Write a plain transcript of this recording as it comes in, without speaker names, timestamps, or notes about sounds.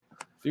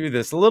do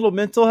this. A little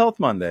mental health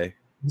Monday.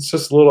 It's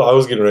just a little. I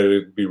was getting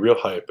ready to be real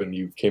hype, and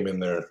you came in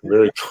there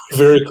very,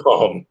 very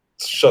calm.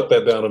 Shut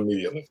that down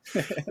immediately.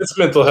 It's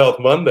Mental Health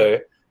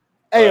Monday.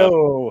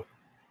 Ayo.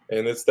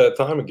 And it's that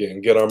time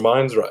again. Get our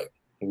minds right.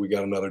 We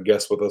got another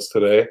guest with us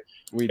today.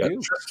 We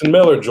do. Tristan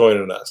Miller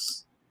joining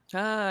us.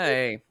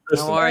 Hi.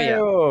 Tristan, how are you?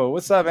 Oh,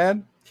 what's up,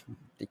 man?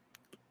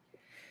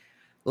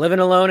 Living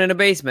alone in a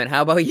basement.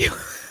 How about you?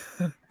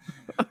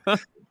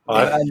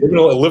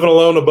 Living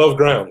alone above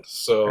ground.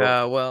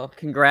 So, well,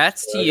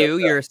 congrats to you.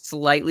 You're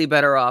slightly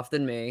better off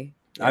than me.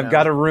 I've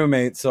got a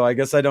roommate, so I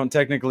guess I don't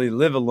technically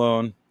live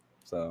alone.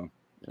 So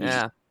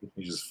yeah,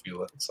 you just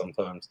feel it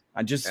sometimes.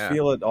 I just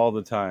feel it all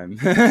the time.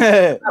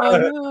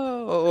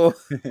 Oh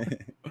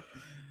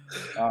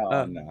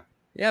no. No.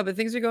 Yeah, but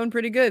things are going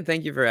pretty good.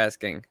 Thank you for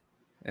asking.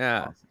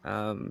 Yeah.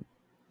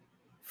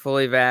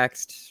 Fully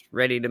vaxxed,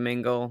 ready to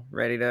mingle,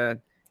 ready to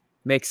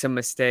make some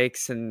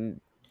mistakes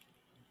and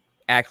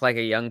act like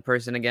a young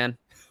person again.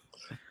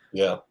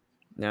 Yeah.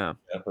 No.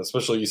 Yeah,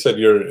 especially you said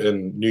you're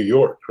in New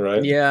York,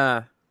 right?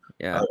 Yeah.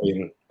 Yeah. I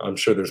mean, I'm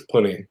sure there's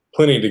plenty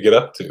to get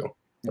up to.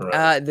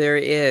 There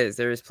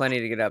is plenty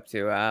to get up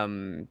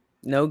to.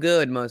 No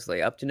good,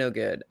 mostly up to no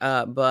good.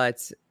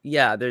 But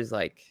yeah, there's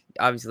like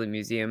obviously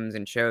museums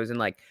and shows, and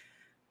like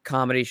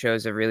comedy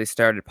shows have really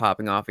started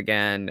popping off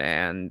again.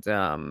 And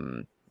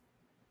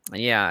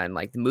yeah, and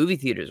like the movie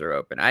theaters are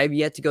open. I have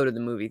yet to go to the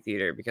movie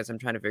theater because I'm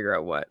trying to figure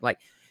out what, like,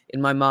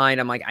 in my mind,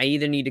 I'm like, I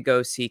either need to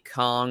go see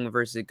Kong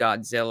versus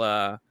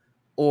Godzilla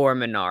or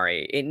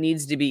Minari. It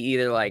needs to be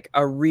either like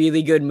a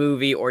really good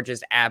movie or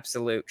just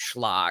absolute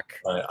schlock.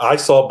 I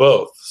saw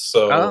both.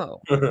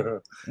 So,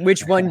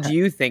 which one do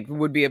you think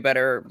would be a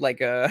better,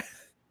 like, a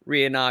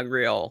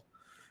re-inaugural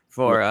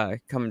for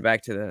coming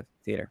back to the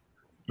theater?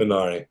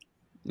 Minari.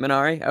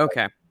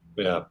 Okay.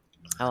 Yeah.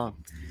 Oh,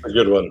 a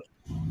good one.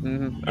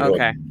 Mm-hmm.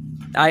 Okay.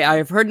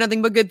 I've heard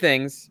nothing but good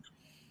things.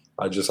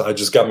 I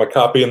just got my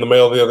copy in the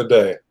mail the other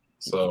day,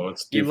 so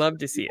it's. You love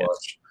to see it.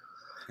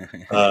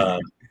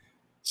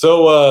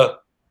 So,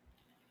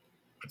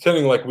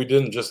 pretending like we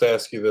didn't just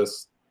ask you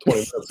this 20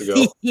 minutes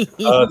ago,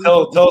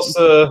 tell us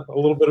a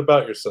little bit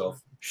about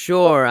yourself.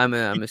 Sure, I'm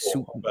a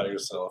about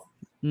yourself.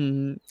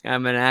 Mm-hmm.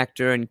 I'm an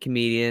actor and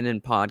comedian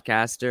and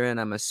podcaster, and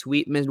I'm a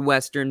sweet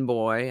Midwestern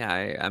boy.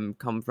 I'm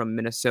come from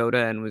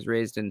Minnesota and was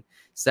raised in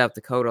South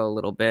Dakota a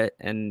little bit,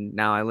 and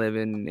now I live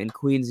in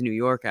Queens, New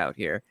York out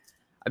here.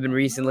 I've been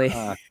recently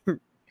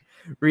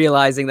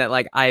realizing that,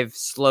 like, I've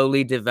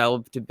slowly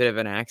developed a bit of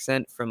an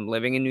accent from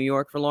living in New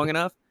York for long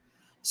enough.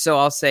 So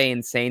I'll say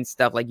insane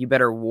stuff like, "You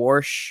better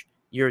wash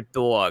your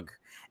dog."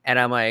 And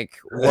I'm like,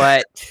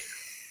 what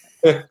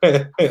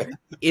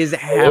is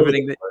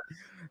happening?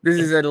 This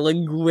is a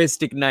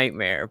linguistic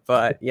nightmare,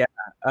 but yeah.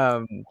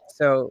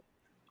 So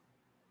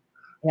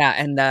yeah.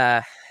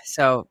 And,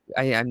 so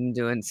I'm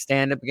doing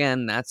stand-up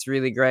again. That's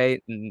really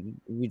great. And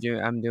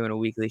I'm doing a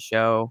weekly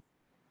show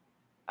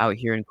out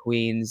here in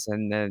Queens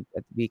and at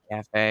the Beat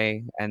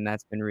Cafe. And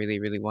that's been really,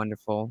 really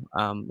wonderful.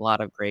 A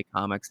lot of great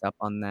comics up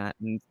on that.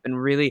 And it's been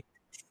really,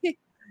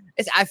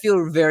 I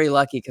feel very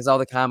lucky because all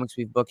the comics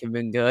we've booked have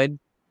been good.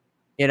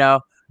 You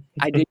know,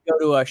 I did go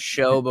to a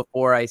show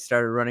before I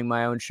started running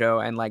my own show.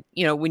 And, like,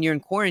 you know, when you're in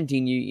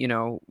quarantine,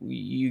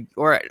 you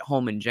or at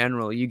home in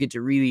general, you get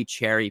to really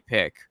cherry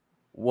pick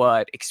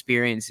what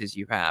experiences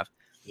you have.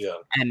 Yeah.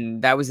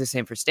 And that was the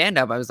same for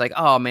stand-up. I was like,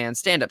 oh man,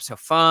 stand-up's so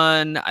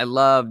fun. I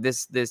love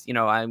this,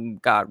 I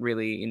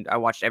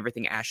watched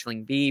everything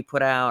Aisling B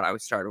put out. I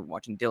started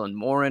watching Dylan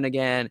Moran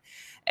again.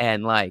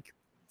 And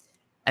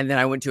then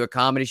I went to a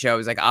comedy show. I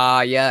was like,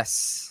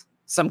 yes,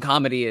 some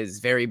comedy is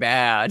very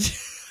bad.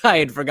 I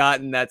had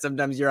forgotten that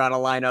sometimes you're on a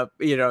lineup,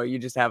 you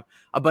just have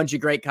a bunch of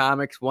great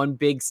comics, one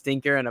big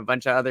stinker and a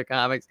bunch of other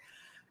comics,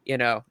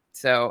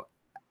 so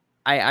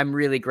I'm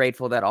really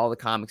grateful that all the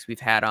comics we've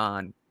had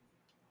on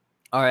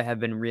have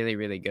been really,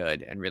 really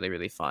good and really,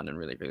 really fun and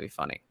really, really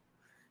funny.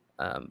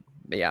 But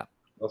yeah.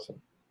 Awesome.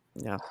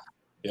 Yeah.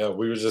 Yeah.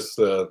 We were just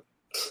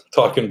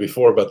talking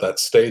before about that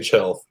stage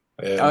health.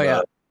 And,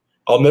 yeah.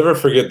 I'll never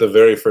forget the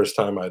very first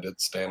time I did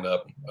stand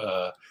up.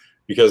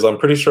 Because I'm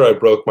pretty sure I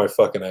broke my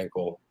fucking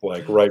ankle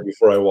like right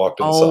before I walked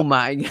inside. Oh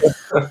my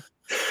God.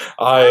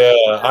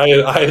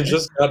 I had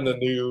just gotten a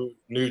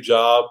new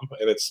job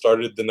and it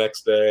started the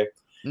next day.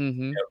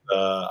 Mm-hmm. And,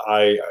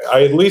 I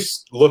at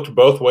least looked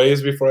both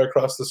ways before I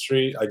crossed the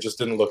street. I just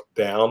didn't look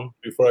down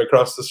before I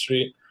crossed the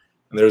street.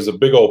 And there was a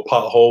big old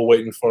pothole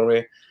waiting for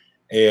me.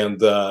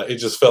 And it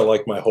just felt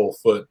like my whole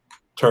foot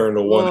turned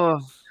to one.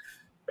 Oh.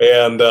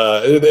 And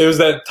it was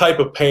that type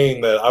of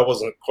pain that I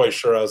wasn't quite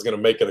sure I was going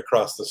to make it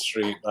across the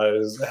street. I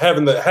was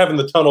having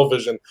the tunnel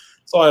vision,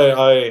 so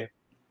I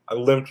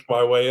limped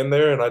my way in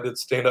there, and I did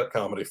stand-up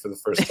comedy for the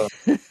first time.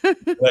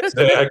 The next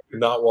day, I could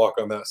not walk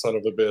on that son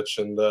of a bitch,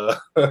 and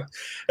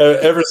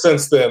ever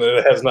since then,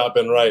 it has not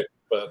been right.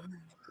 But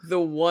the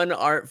one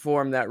art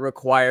form that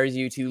requires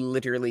you to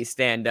literally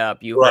stand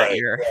up, the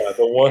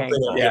one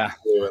thing I'm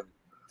doing.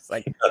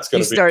 like That's you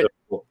going to be start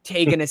difficult.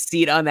 taking a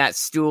seat on that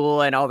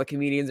stool, and all the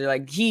comedians are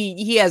like,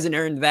 he hasn't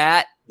earned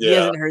that. He Yeah,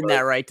 hasn't earned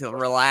that right to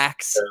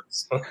relax.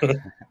 yes.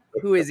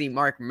 Who is he,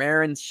 Mark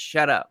Maron?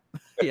 Shut up.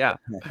 Yeah.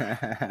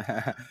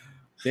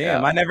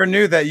 Damn, I never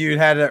knew that you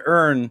had to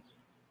earn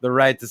the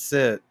right to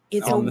sit.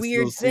 It's a on this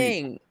little weird seat.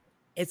 thing.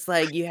 It's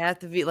like you have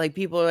to be like,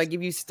 people are like,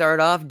 if you start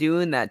off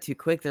doing that too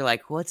quick, they're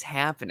like, what's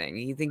happening?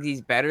 He thinks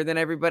he's better than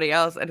everybody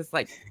else. And it's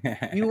like,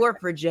 you are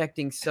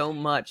projecting so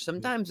much.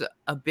 Sometimes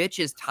a bitch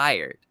is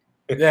tired.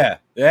 Yeah.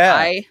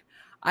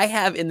 I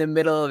have in the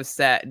middle of a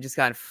set just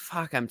gone,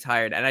 fuck, I'm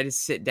tired. And I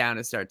just sit down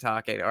and start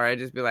talking. Or I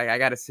just be like, I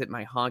got to sit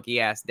my honky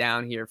ass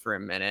down here for a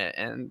minute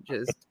and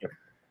just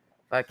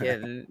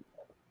fucking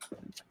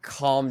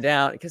calm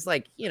down. Because,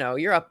 like, you know,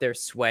 you're up there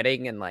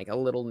sweating and like a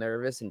little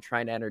nervous and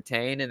trying to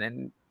entertain. And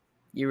then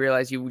you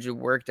realize you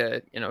worked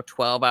a,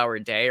 12-hour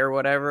day or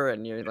whatever.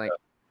 And you're like,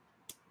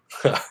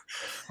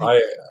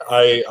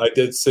 I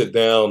did sit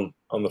down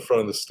on the front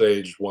of the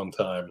stage one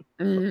time,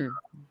 mm-hmm.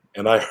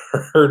 and I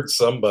heard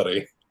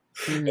somebody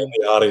Mm-hmm. in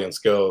the audience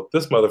go,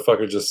 "This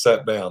motherfucker just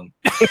sat down."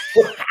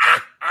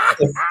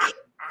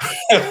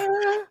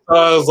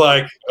 I was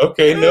like,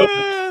 "Okay,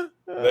 no,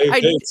 they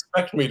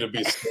expect me to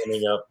be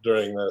standing up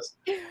during this."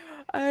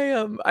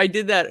 I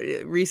did that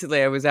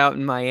recently. I was out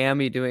in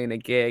Miami doing a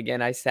gig,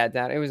 and I sat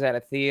down. It was at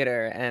a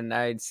theater, and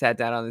I sat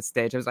down on the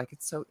stage. I was like,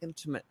 "It's so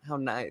intimate. How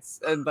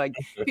nice!" And like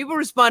people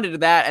responded to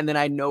that, and then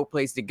I had no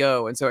place to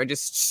go, and so I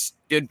just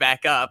stood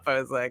back up. I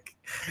was like,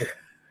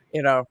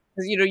 because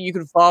you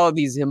can follow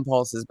these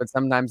impulses, but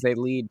sometimes they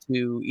lead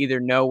to either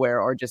nowhere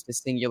or just a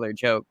singular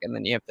joke, and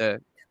then you have to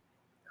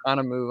kind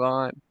of move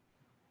on.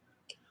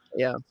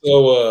 Yeah.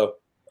 So,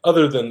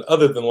 other than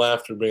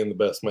laughter being the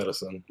best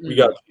medicine, we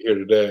got you here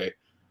today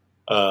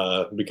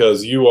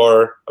because you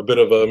are a bit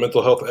of a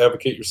mental health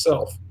advocate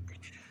yourself.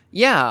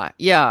 Yeah.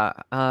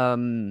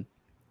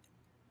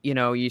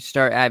 You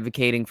start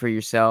advocating for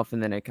yourself,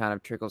 and then it kind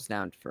of trickles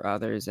down for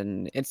others.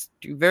 And it's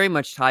very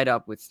much tied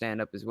up with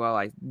stand-up as well.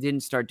 I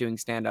didn't start doing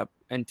stand-up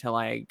until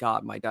I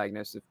got my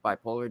diagnosis of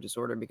bipolar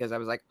disorder, because I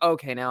was like,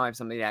 okay, now I have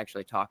something to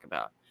actually talk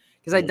about.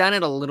 Because I'd done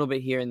it a little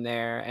bit here and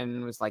there,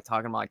 and was like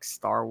talking about like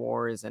Star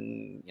Wars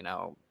and,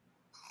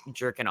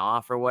 jerking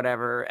off or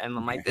whatever. And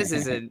I'm like, this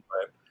isn't,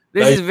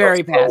 this is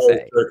very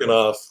passe. Jerking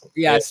off.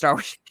 Yeah, Star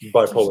Wars.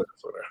 Bipolar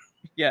disorder.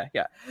 Yeah.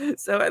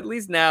 So at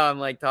least now I'm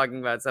like talking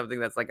about something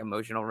that's like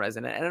emotional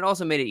resonant, and it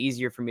also made it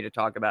easier for me to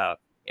talk about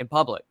in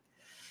public,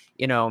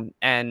 and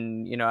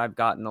I've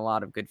gotten a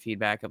lot of good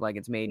feedback of like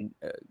it's made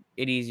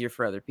it easier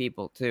for other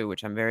people too,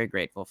 which I'm very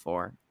grateful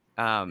for.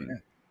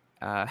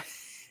 I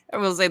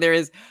will say there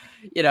is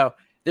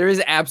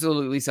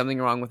absolutely something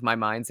wrong with my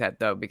mindset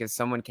though, because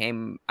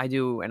I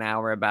do an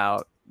hour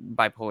about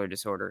bipolar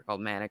disorder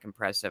called manic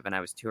impressive, and I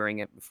was touring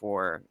it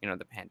before,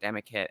 the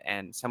pandemic hit,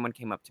 and someone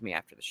came up to me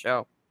after the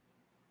show.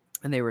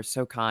 And they were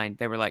so kind.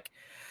 They were like,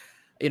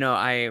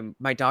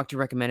 my doctor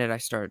recommended I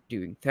start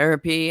doing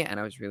therapy, and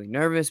I was really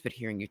nervous, but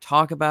hearing you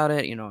talk about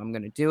it, I'm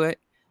going to do it.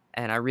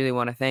 And I really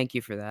want to thank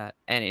you for that.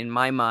 And in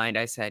my mind,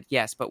 I said,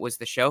 yes, but was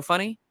the show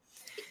funny?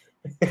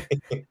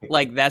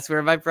 Like, that's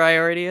where my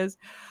priority is.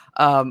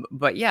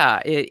 But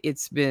yeah,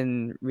 it's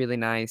been really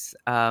nice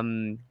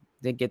to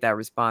get that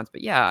response.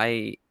 But yeah,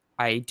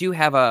 I do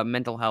have a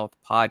mental health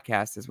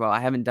podcast as well.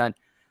 I hadn't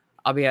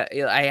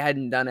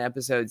done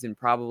episodes in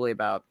probably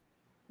about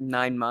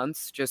 9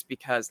 months, just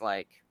because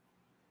like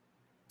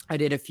I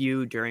did a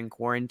few during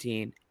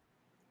quarantine,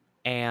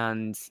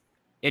 and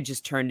it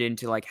just turned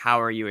into like, how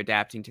are you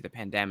adapting to the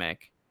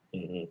pandemic?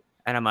 Mm-hmm.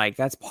 And I'm like,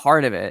 that's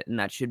part of it, and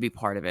that should be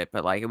part of it,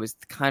 but like it was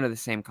kind of the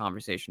same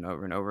conversation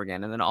over and over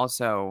again. And then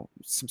also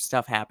some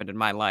stuff happened in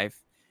my life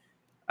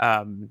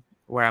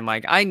where I'm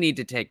like, I need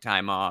to take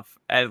time off,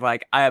 and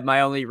like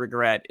my only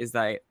regret is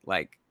that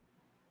like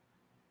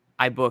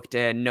I booked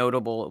a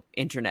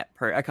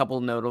couple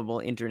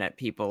notable internet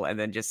people, and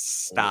then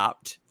just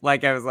stopped.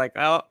 Like I was like,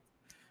 oh,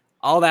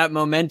 all that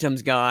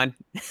momentum's gone.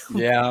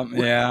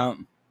 Yeah.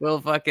 We'll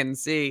fucking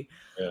see.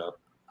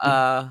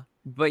 Yeah.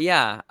 But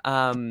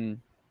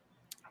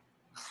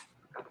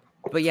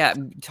yeah,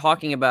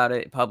 talking about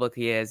it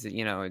publicly is,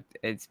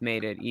 it's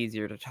made it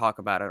easier to talk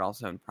about it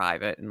also in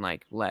private and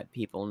like let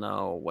people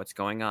know what's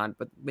going on.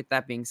 But with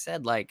that being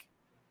said, like,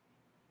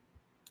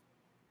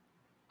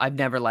 I've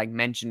never like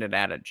mentioned it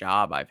at a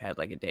job. I've had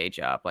like a day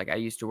job. Like I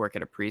used to work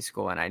at a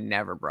preschool, and I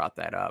never brought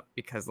that up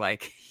because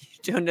like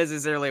you don't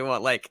necessarily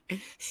want like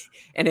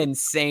an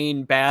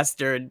insane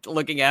bastard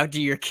looking out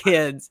to your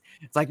kids.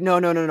 It's like, no.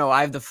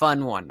 I have the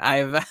fun one.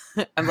 I'm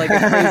like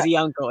a crazy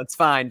uncle. It's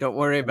fine. Don't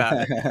worry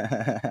about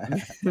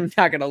it. I'm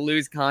not going to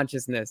lose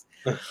consciousness.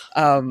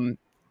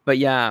 But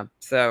yeah,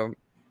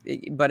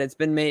 but it's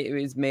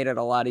made it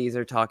a lot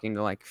easier talking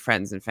to like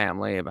friends and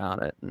family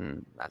about it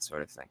and that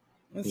sort of thing.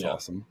 That's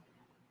awesome.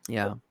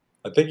 Yeah.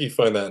 I think you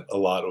find that a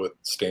lot with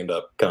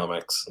stand-up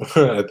comics.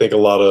 I think a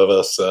lot of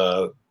us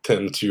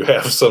tend to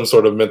have some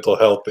sort of mental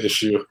health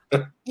issue.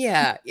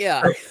 Yeah.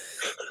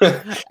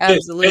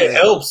 Absolutely. It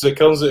helps. It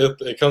comes with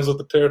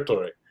the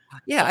territory.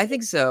 Yeah, I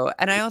think so.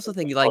 And I also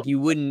think like you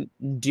wouldn't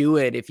do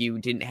it if you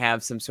didn't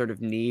have some sort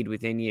of need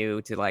within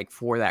you to like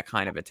for that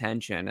kind of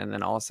attention. And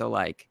then also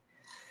like,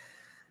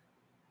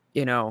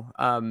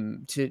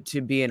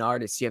 to be an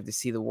artist, you have to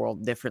see the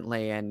world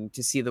differently. And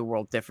to see the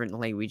world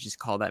differently, we just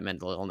call that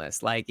mental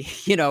illness. Like,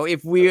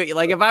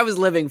 if I was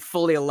living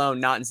fully alone,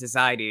 not in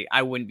society,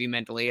 I wouldn't be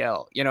mentally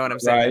ill. You know what I'm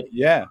saying? Right.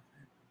 Yeah.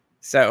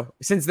 So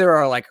since there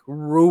are like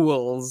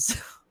rules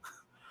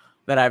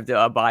that I have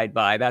to abide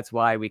by, that's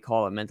why we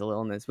call it mental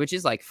illness, which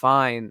is like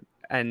fine.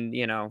 And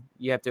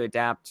you have to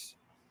adapt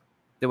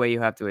the way you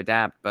have to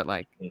adapt. But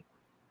like,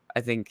 I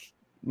think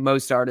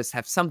most artists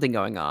have something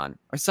going on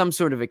or some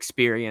sort of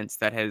experience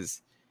that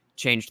has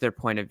changed their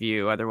point of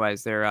view.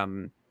 Otherwise, they're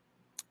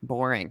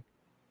boring.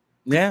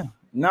 Yeah.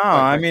 No, Quite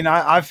I frankly. mean,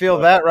 I feel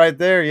that right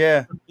there.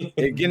 Yeah.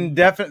 It can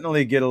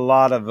definitely get a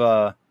lot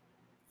of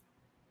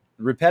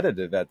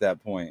repetitive at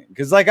that point.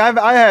 Because like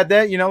I had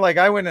that, like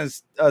I went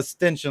a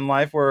stench in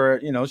life where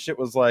shit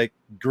was like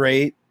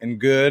great and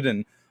good,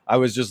 and I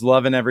was just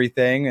loving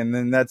everything, and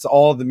then that's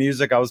all the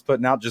music I was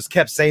putting out just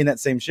kept saying that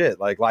same shit.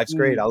 Like life's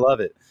great, I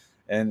love it,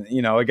 and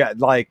it got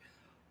like.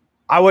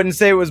 I wouldn't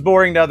say it was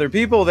boring to other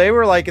people. They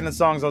were liking the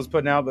songs I was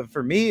putting out, but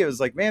for me, it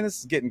was like, man, this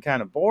is getting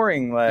kind of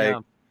boring. Like,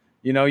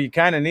 you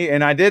kind of need,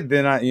 and I did.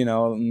 Then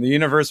the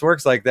universe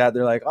works like that.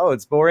 They're like, oh,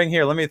 it's boring.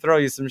 Here, let me throw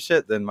you some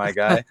shit, then, my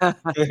guy.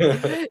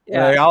 Yeah.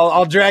 Like,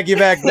 I'll drag you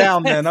back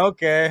down. Then,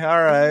 okay,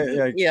 all right.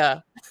 Like,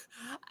 Yeah.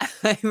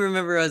 I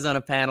remember I was on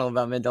a panel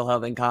about mental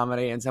health and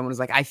comedy, and someone was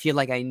like, I feel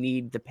like I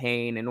need the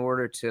pain in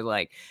order to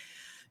like,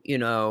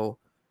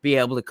 be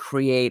able to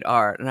create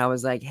art. And I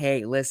was like,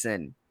 hey,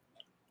 listen,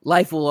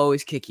 life will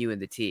always kick you in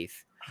the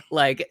teeth.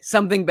 Like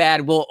something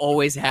bad will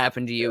always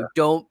happen to you.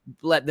 Don't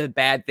let the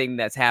bad thing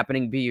that's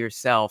happening be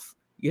yourself.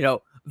 The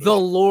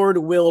Lord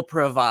will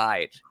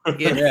provide.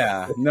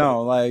 Yeah,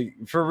 no, like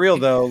for real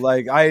though.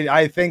 Like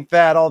I think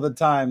that all the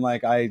time.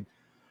 Like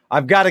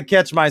I've got to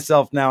catch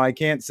myself now. I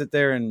can't sit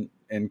there and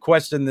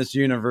question this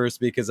universe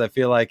because I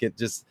feel like it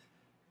just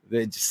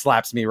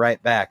slaps me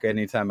right back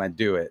anytime I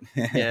do it.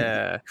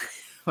 Yeah,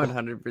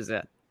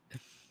 100%.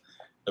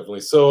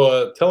 Definitely.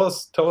 So tell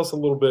us a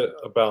little bit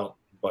about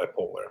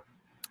bipolar.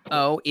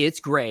 Oh, it's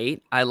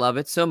great. I love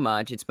it so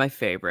much. It's my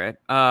favorite.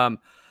 No,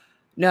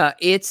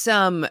 it's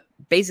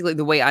basically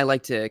the way I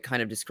like to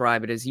kind of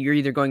describe it is you're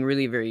either going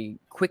really very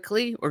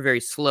quickly or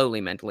very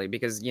slowly mentally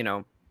because,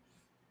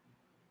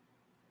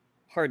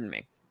 pardon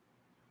me.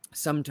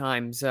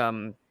 Sometimes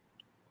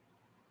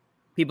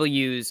people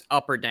use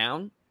up or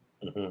down,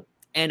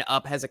 and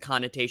up has a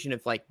connotation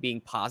of like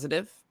being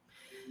positive,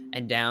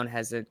 and down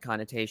has a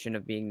connotation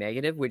of being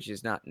negative, which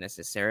is not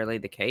necessarily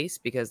the case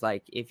because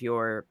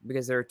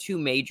because there are two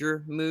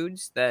major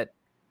moods that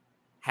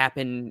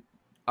happen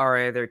are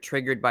either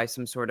triggered by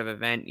some sort of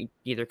event,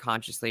 either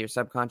consciously or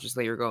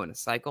subconsciously, or go in a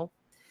cycle.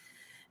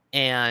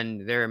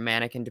 And there are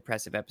manic and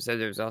depressive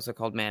episodes. It was also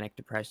called manic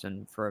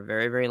depression for a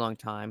very, very long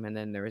time. And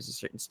then there was a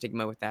certain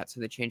stigma with that. So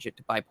they changed it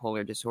to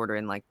bipolar disorder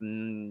in like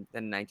the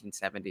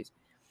 1970s.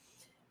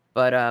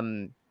 But,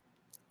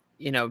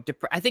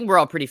 I think we're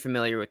all pretty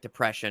familiar with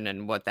depression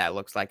and what that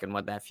looks like and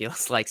what that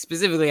feels like,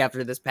 specifically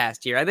after this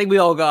past year. I think we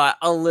all got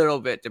a little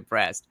bit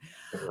depressed.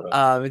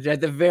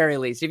 At the very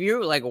least, if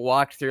you like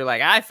walked through,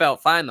 like I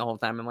felt fine the whole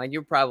time, I'm like,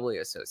 you're probably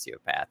a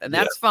sociopath, and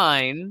that's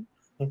fine,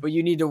 but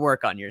you need to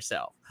work on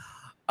yourself.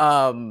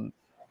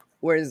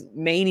 Whereas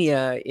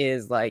mania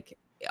is like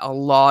a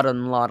lot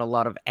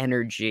of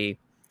energy,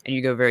 and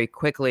you go very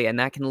quickly, and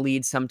that can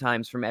lead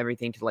sometimes from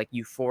everything to like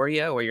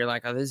euphoria, where you're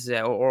like, oh, this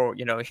is or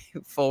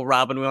full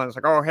Robin Williams,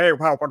 like, oh, hey,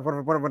 wow,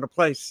 what a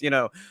place,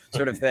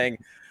 sort of thing.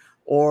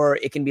 Or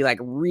it can be like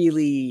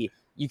you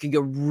can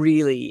go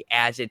really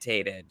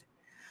agitated.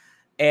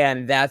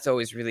 And that's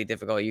always really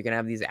difficult. You can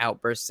have these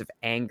outbursts of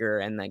anger,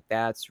 and like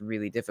that's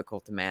really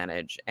difficult to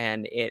manage.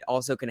 And it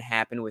also can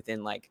happen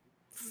within like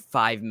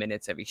 5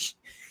 minutes of each,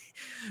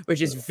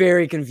 which is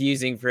very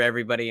confusing for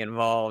everybody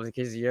involved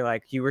because you're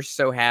like, you were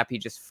so happy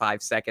just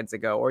 5 seconds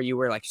ago, or you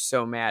were like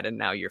so mad and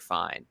now you're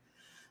fine.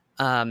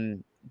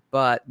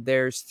 But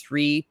there's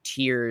 3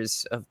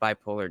 tiers of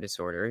bipolar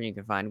disorder. You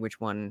can find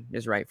which one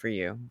is right for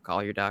you.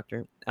 Call your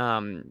doctor.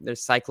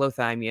 There's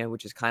cyclothymia,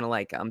 which is kind of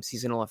like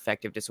seasonal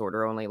affective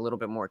disorder, only a little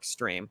bit more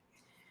extreme,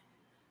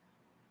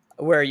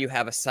 where you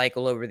have a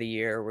cycle over the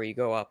year where you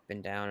go up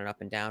and down and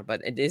up and down.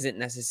 But it isn't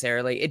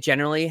necessarily, it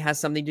generally has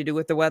something to do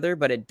with the weather,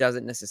 but it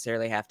doesn't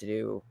necessarily have to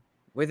do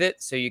with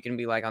it. So you can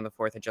be like on the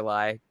 4th of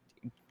July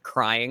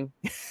crying,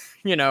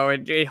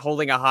 and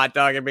holding a hot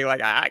dog and be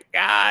like, ah,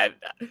 God.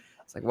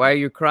 It's like, why are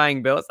you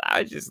crying, Bill?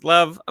 I just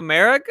love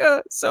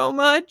America so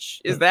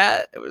much. Was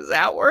that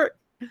work?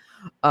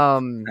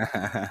 And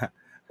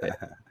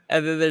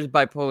then there's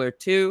bipolar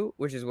 2,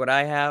 which is what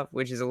I have,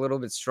 which is a little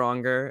bit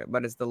stronger,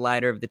 but it's the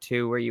lighter of the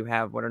two, where you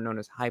have what are known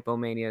as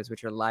hypomanias,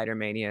 which are lighter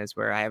manias,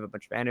 where I have a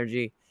bunch of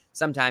energy,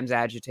 sometimes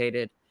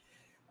agitated,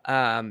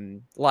 a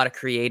lot of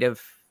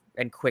creative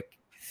and quick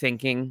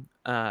thinking.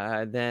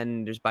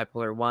 Then there's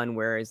bipolar 1,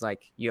 where it's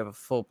like you have a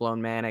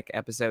full-blown manic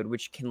episode,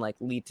 which can like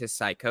lead to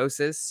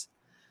psychosis,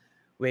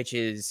 which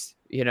is,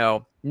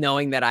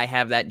 knowing that I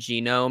have that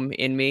genome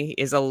in me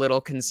is a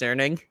little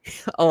concerning.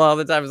 A lot of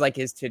the times, like,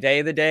 is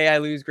today the day I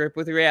lose grip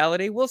with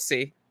reality? We'll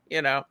see,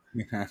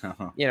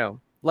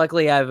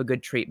 Luckily I have a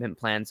good treatment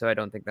plan, so I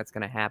don't think that's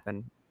going to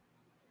happen.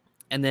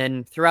 And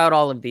then throughout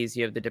all of these,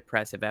 you have the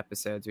depressive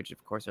episodes, which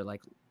of course are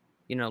like,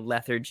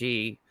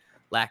 lethargy,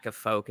 lack of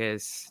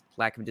focus,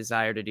 lack of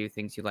desire to do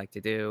things you like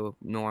to do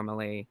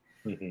normally,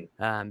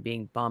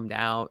 being bummed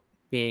out,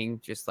 being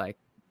just like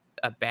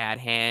a bad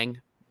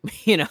hang,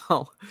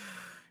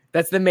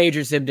 that's the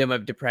major symptom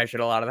of depression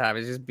a lot of the time,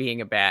 is just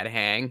being a bad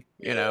hang,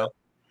 but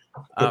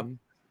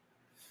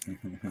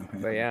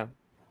yeah.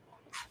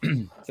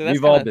 So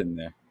we've all been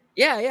there.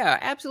 Yeah,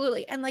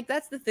 absolutely. And like,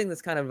 that's the thing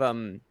that's kind of,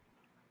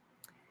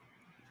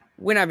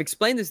 when I've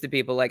explained this to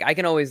people, like, I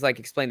can always like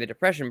explain the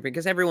depression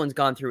because everyone's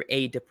gone through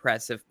a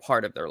depressive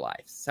part of their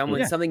life.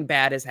 Something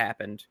bad has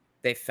happened.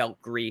 They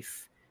felt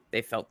grief.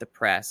 They felt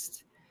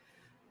depressed.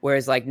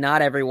 Whereas like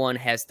not everyone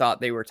has thought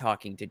they were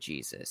talking to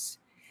Jesus.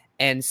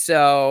 And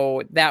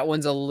so that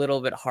one's a little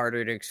bit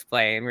harder to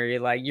explain, where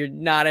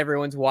not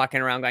everyone's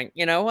walking around going,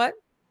 you know what?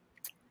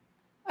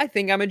 I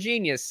think I'm a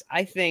genius.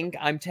 I think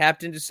I'm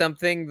tapped into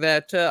something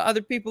that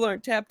other people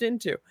aren't tapped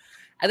into.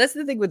 And that's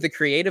the thing with the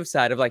creative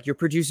side of like, you're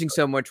producing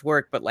so much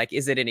work, but like,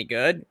 is it any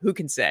good? Who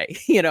can say,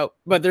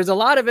 but there's a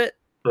lot of it,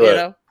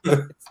 right.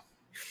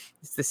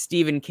 It's the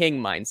Stephen King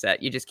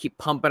mindset. You just keep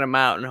pumping them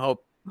out and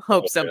hope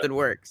something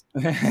works.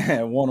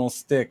 One will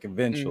stick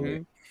eventually.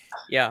 Mm-hmm.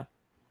 Yeah.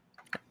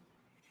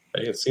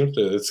 Hey, it seems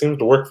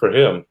to work for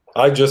him.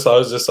 I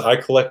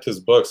collect his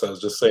books. I was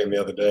just saying the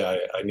other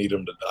day, I need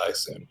him to die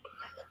soon.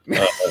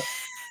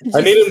 I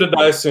need him to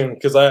die soon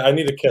because I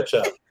need to catch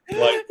up.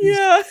 Like,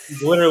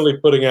 he's literally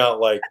putting out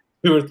like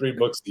 2 or 3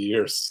 books a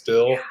year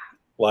still.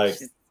 Like,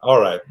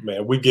 all right,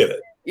 man, we get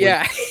it.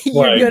 Yeah,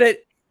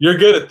 you're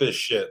good at this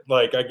shit.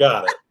 Like, I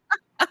got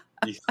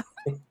it.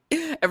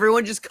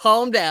 Everyone just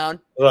calm down.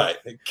 Right.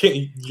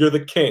 You're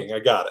the king. I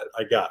got it.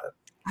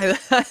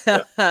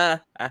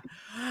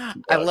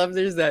 I love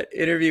there's that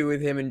interview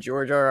with him and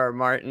George R.R.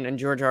 Martin, and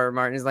George R.R.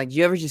 Martin is like, do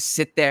you ever just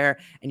sit there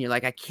and you're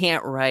like, I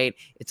can't write,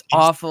 it's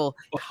awful,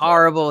 it's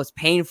horrible, it's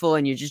painful,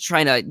 and you're just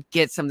trying to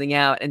get something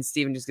out, and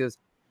Stephen just goes,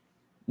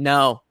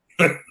 no.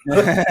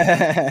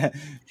 It's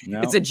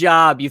a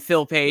job, you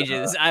fill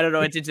pages. I don't know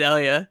what to tell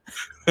you.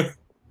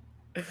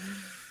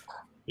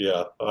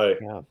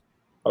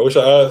 I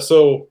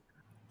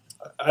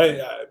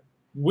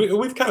wish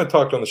we've kind of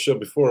talked on the show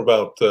before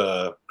about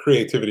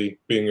creativity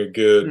being a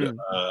good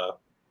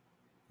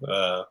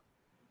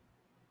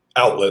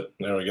outlet.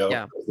 There we go.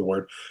 Yeah. That's the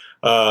word.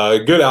 A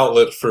good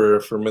outlet for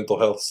mental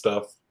health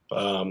stuff.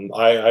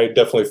 I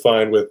definitely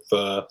find with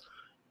a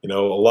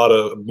lot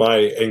of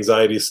my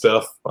anxiety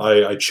stuff,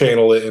 I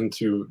channel it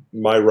into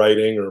my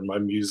writing or my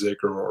music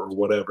or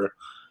whatever.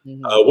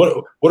 Mm-hmm.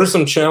 What are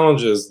some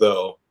challenges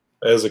though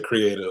as a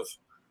creative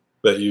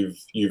that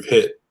you've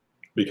hit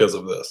because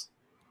of this?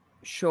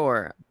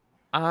 Sure.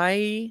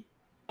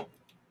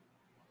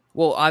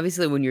 Well,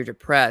 obviously when you're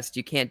depressed,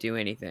 you can't do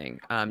anything.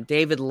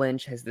 David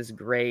Lynch has this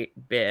great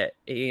bit,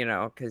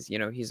 because,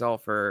 he's all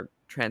for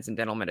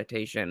transcendental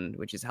meditation,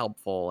 which is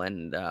helpful,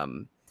 and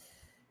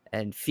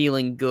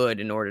feeling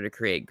good in order to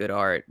create good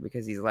art,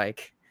 because he's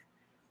like,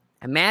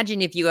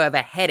 imagine if you have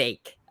a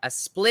headache, a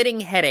splitting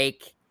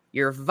headache,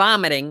 you're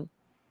vomiting,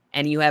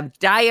 and you have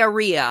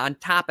diarrhea on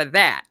top of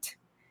that.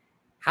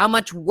 How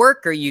much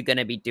work are you going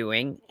to be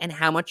doing, and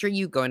how much are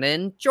you going to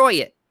enjoy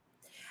it?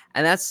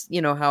 And that's,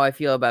 how I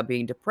feel about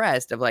being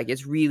depressed, of like,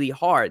 it's really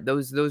hard.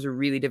 Those are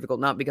really difficult,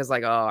 not because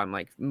like, oh, I'm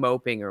like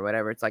moping or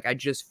whatever. It's like, I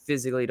just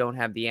physically don't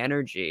have the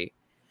energy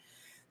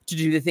to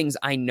do the things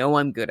I know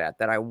I'm good at,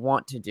 that I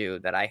want to do,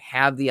 that I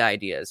have the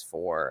ideas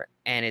for.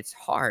 And it's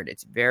hard.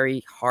 It's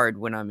very hard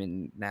when I'm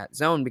in that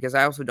zone, because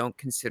I also don't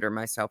consider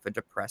myself a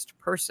depressed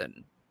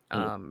person.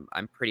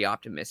 I'm pretty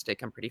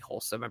optimistic. I'm pretty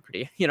wholesome. I'm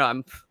pretty,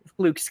 I'm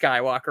Luke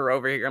Skywalker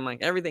over here. I'm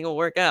like, everything will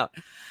work out.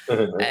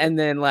 And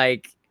then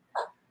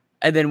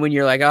when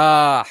you're like,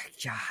 oh,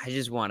 God, I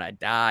just want to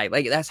die.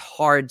 Like, that's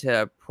hard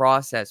to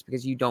process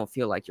because you don't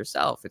feel like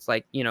yourself. It's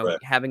like, right,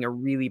 having a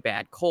really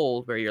bad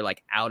cold where you're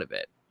like out of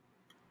it.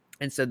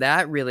 And so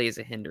that really is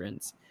a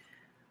hindrance.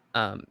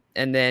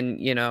 And then,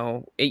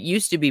 it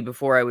used to be,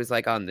 before I was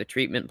like on the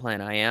treatment plan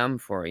I am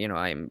for,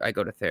 I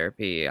go to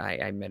therapy,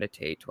 I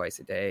meditate twice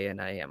a day,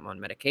 and I am on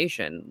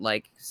medication.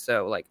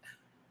 So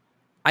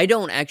I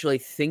don't actually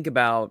think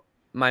about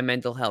my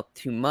mental health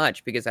too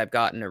much because I've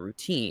gotten a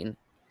routine.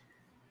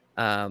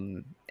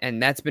 And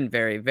that's been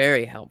very,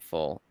 very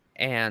helpful.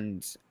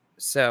 And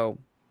so,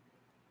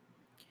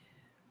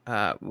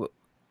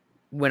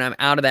 when I'm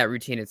out of that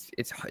routine,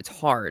 it's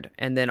hard.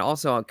 And then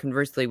also,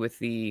 conversely, with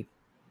the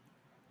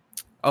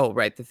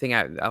thing,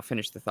 I'll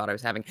finish the thought I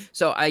was having.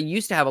 So I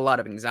used to have a lot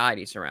of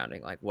anxiety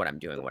surrounding like what I'm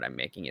doing, what I'm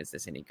making, is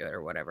this any good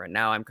or whatever. And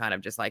now I'm kind of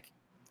just like,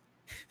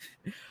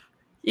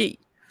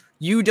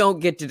 you don't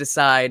get to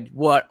decide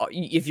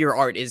if your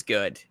art is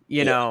good.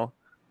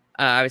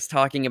 I was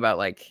talking about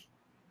like,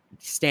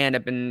 stand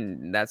up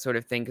and that sort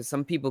of thing, because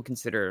some people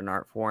consider it an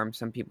art form.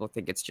 Some people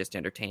think it's just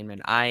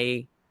entertainment.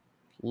 I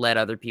let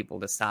other people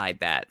decide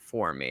that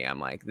for me. I'm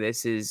like,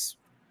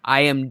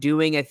 I am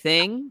doing a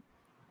thing,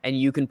 and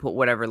you can put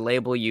whatever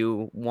label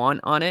you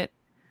want on it.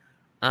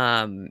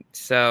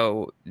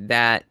 So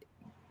that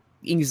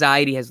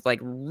anxiety has like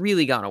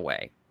really gone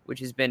away, which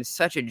has been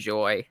such a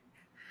joy.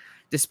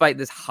 Despite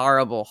this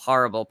horrible,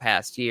 horrible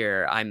past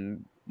year,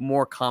 I'm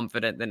more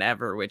confident than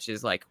ever, which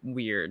is like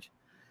weird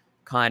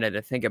kind of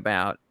to think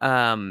about.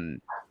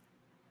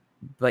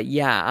 But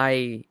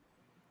yeah,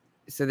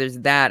 so there's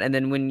that. And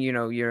then when,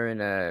 you're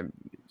in a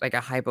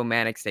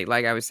hypomanic state,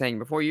 like I was saying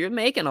before, you're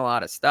making a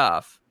lot of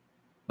stuff,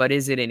 but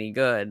is it any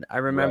good? I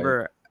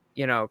remember,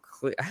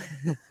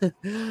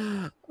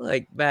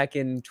 like back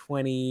in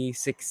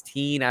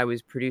 2016, I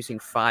was producing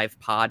 5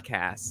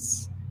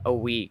 podcasts a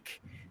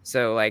week.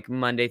 So like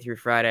Monday through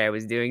Friday, I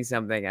was doing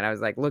something, and I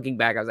was like, looking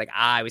back, I was like,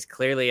 I was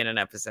clearly in an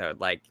episode.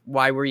 Like,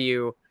 why were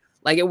you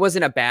like, it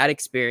wasn't a bad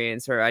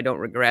experience, or I don't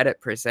regret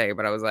it per se,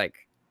 but I was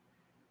like,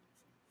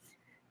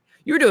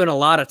 you were doing a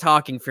lot of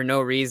talking for no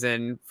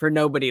reason, for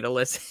nobody to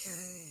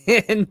listen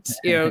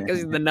to,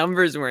 because the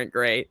numbers weren't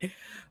great.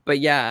 But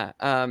yeah,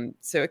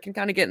 so it can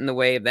kind of get in the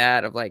way of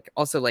that, of like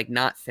also like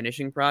not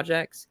finishing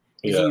projects,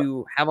 because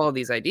you have all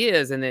these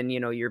ideas, and then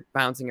you're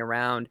bouncing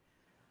around.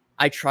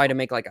 I try to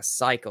make like a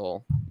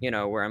cycle,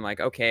 where I'm like,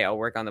 okay, I'll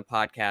work on the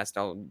podcast,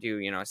 I'll do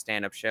a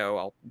stand-up show,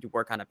 I'll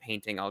work on a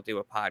painting, I'll do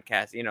a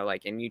podcast,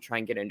 and you try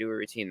and get into a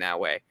routine that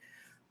way.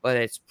 But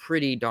it's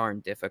pretty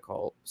darn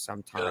difficult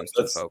sometimes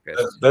to focus.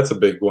 That's a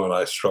big one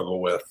I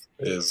struggle with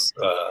is,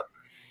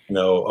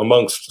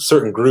 amongst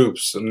certain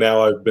groups.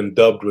 Now I've been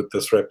dubbed with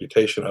this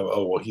reputation of,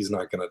 oh, well, he's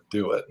not going to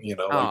do it. It's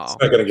not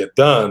going to get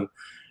done.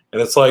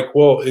 And it's like,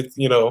 well, it's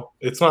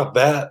not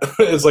that.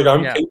 It's like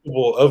I'm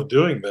capable of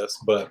doing this,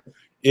 but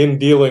in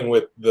dealing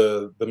with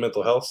the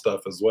mental health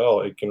stuff as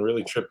well, it can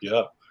really trip you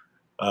up.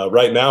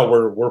 Right now,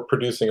 we're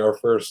producing our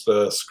first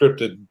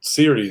scripted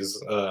series,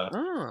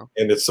 and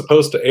it's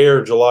supposed to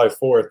air July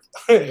 4th.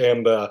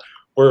 And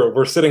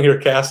we're sitting here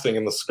casting,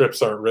 and the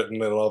scripts aren't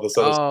written, and all this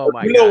other stuff.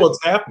 We know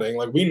what's happening.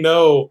 Like, we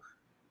know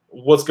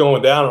what's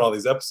going down in all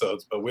these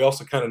episodes, but we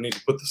also kind of need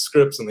to put the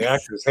scripts in the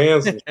actors'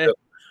 hands and shit.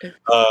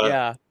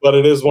 But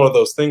it is one of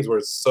those things where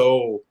it's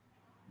so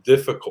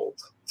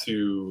difficult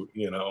to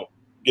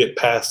get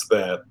past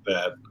that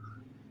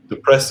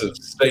depressive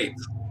state.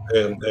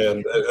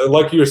 And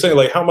like you were saying,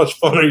 like, how much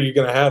fun are you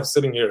going to have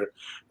sitting here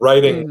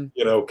writing,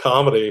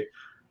 comedy,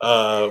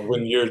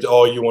 when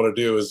all you want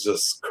to do is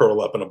just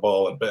curl up in a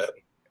ball in bed?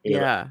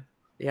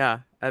 Yeah.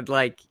 I'd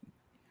like,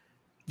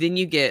 then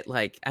you get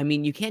like, I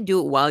mean, you can't do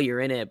it while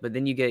you're in it, but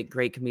then you get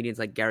great comedians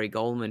like Gary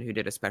Goldman, who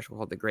did a special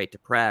called The Great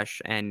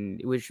Depression,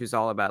 and which was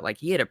all about like,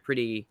 he had a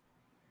pretty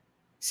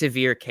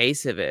severe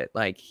case of it.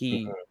 Like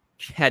he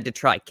had to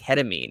try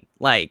ketamine.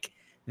 Like,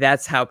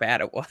 that's how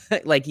bad it was.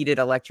 Like, he did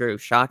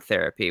electroshock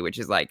therapy, which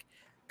is like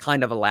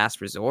kind of a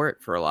last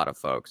resort for a lot of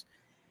folks.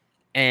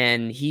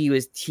 And he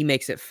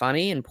makes it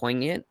funny and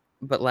poignant,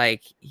 but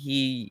like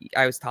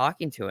I was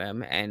talking to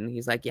him, and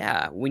he's like,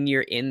 yeah, when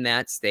you're in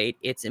that state,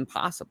 it's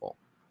impossible.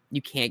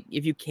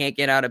 If you can't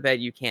get out of bed,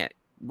 you can't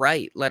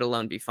write, let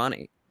alone be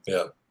funny.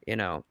 Yeah.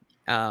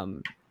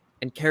 And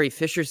Carrie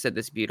Fisher said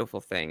this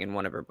beautiful thing in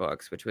one of her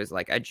books, which was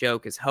like, a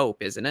joke is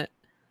hope, isn't it?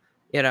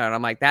 And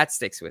I'm like, that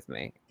sticks with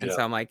me. And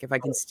so I'm like, if I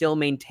can still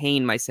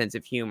maintain my sense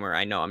of humor,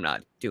 I know I'm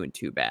not doing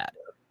too bad.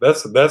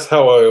 That's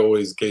how I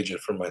always gauge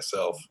it for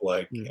myself.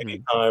 Like,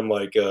 anytime,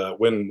 like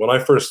when I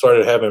first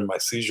started having my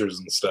seizures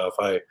and stuff,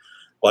 I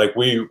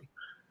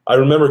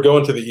remember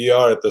going to the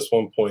ER at this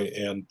one point,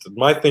 and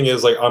my thing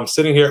is, like, I'm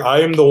sitting here, I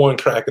am the one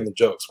cracking the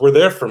jokes. We're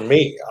there for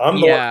me. I'm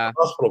the one in the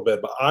hospital bed,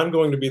 but I'm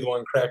going to be the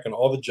one cracking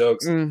all the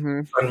jokes,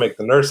 trying to make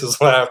the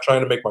nurses laugh,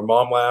 trying to make my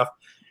mom laugh.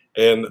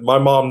 And my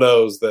mom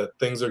knows that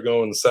things are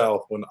going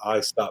south when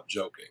I stop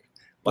joking.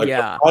 Like,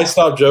 if I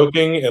stop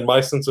joking and my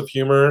sense of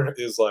humor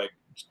is like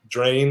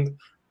drained,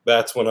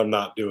 that's when I'm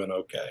not doing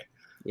okay.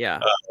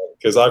 Yeah.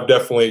 Because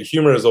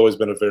humor has always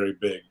been a very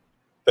big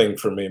thing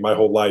for me my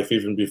whole life,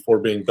 even before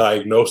being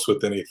diagnosed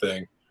with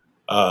anything.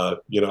 I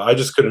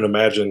just couldn't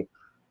imagine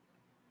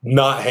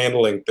not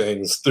handling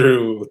things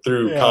through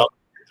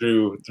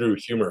comedy, through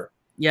humor.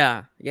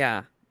 Yeah.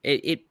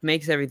 It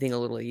makes everything a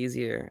little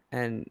easier.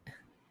 And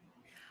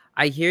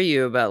I hear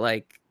you about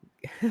like,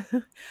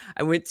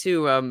 I went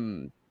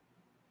to,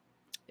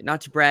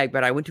 not to brag,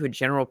 but I went to a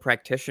general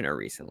practitioner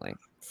recently.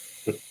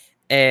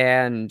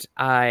 And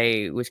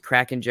I was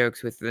cracking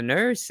jokes with the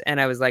nurse, and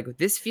I was like,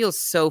 this feels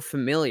so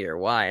familiar.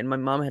 Why? And my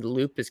mom had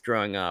lupus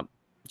growing up.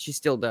 She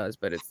still does,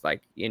 but it's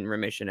like in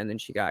remission. And then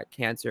she got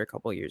cancer a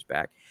couple of years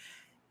back.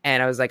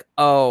 And I was like,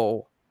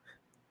 oh,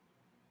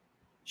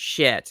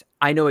 shit.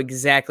 I know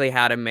exactly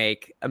how to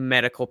make a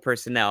medical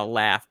personnel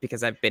laugh,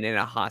 because I've been in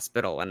a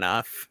hospital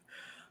enough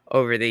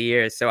over the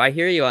years. So I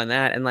hear you on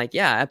that. And like,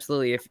 yeah,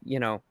 absolutely. If,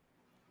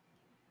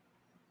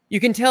 you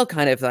can tell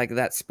kind of like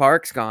that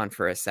spark's gone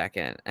for a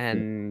second,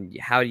 and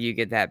how do you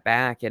get that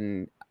back?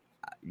 And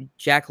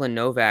Jacqueline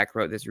Novak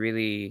wrote this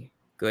really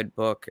good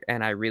book,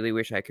 and I really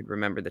wish I could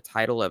remember the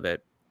title of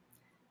it.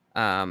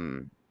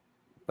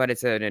 But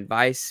it's an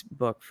advice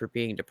book for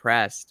being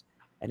depressed.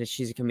 And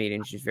she's a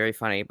comedian. She's very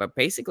funny. But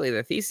basically,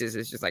 the thesis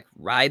is just like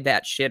ride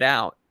that shit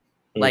out.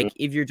 Mhm. Like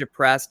if you're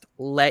depressed,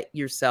 let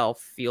yourself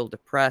feel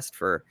depressed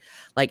for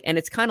like. And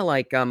it's kind of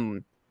like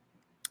going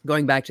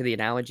back to the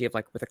analogy of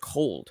like with a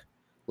cold.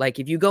 Like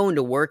if you go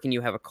into work and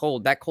you have a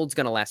cold, that cold's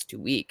gonna last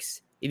 2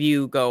 weeks. If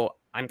you go,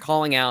 I'm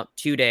calling out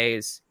 2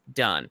 days,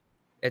 done,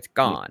 it's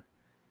gone.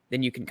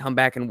 Then you can come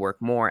back and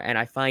work more. And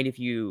I find if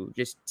you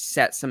just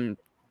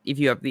if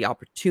you have the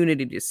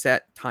opportunity to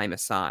set time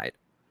aside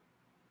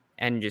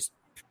and just,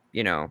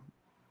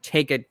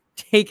 take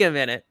a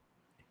minute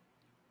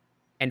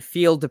and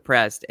feel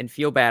depressed and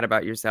feel bad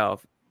about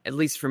yourself, at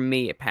least for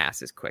me, it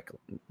passes quicker.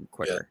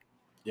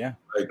 Yeah.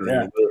 I agree.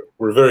 Yeah.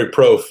 We're very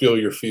pro feel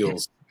your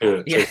feels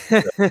here.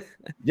 Yeah.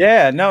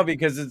 Yeah, no,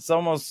 because it's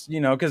almost,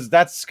 because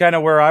that's kind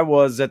of where I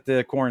was at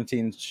the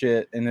quarantine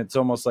shit. And it's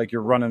almost like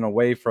you're running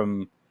away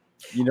from,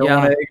 you don't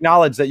want to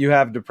acknowledge that you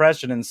have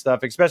depression and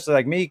stuff, especially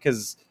like me,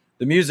 because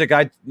the music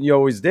you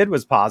always did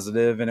was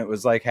positive and it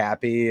was like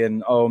happy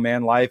and, oh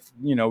man, life,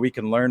 we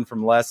can learn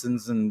from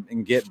lessons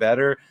and get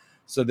better.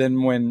 So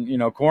then when,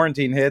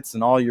 quarantine hits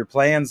and all your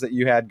plans that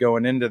you had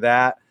going into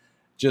that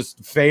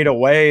just fade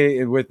away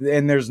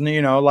and there's,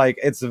 like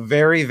it's a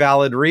very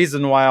valid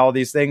reason why all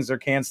these things are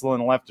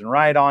canceling left and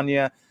right on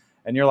you.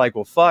 And you're like,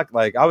 well, fuck,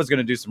 like I was going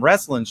to do some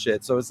wrestling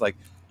shit. So it's like,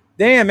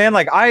 damn, man,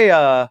 like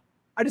I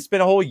just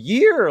spent a whole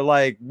year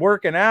like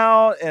working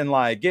out and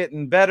like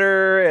getting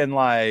better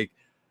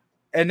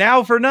and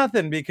now for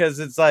nothing, because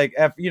it's like,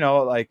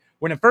 like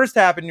when it first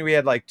happened, we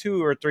had like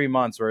 2 or 3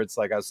 months where it's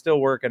like I was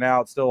still working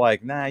out, still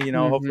like, nah,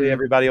 hopefully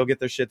everybody will get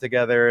their shit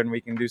together and we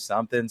can do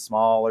something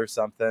small or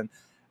something.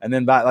 And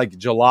then by like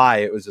July,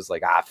 it was just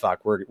like,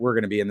 fuck, we're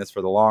going to be in this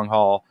for the long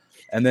haul.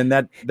 And then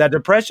that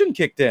depression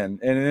kicked in,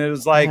 and it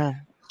was like,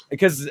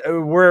 because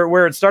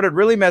where it started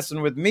really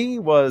messing with me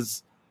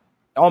was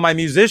all my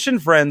musician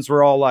friends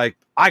were all like,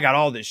 I got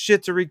all this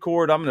shit to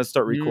record. I'm going to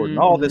start recording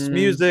all this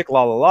music,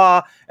 la, la,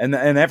 la. And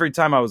every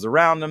time I was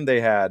around them,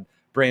 they had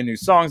brand new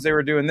songs. They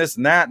were doing this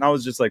and that. And I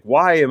was just like,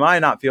 why am I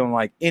not feeling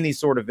like any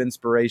sort of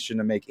inspiration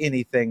to make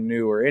anything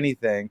new or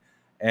anything?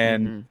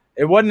 And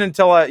it wasn't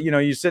until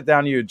you sit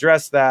down, you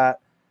address that,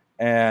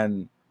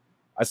 and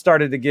I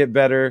started to get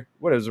better.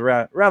 What it was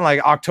around like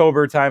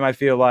October time, I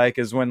feel like,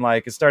 is when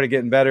like it started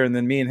getting better. And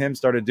then me and him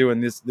started doing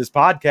this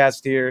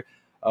podcast here,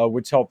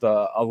 which helped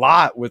a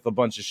lot with a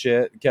bunch of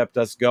shit, kept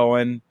us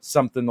going,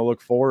 something to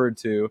look forward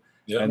to.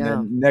 Yeah. And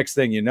then next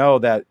thing you know,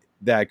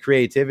 that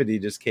creativity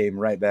just came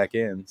right back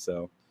in.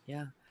 So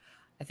yeah,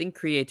 I think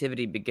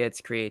creativity begets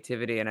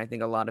creativity. And I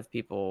think a lot of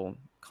people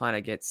kind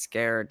of get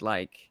scared,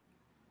 like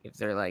if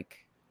they're like,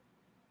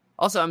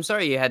 also, I'm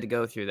sorry you had to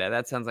go through that.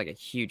 That sounds like a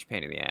huge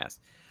pain in the ass.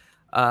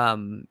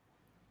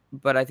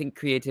 But I think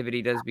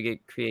creativity does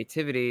beget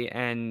creativity.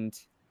 And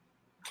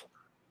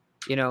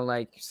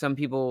like some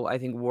people I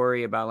think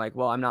worry about like,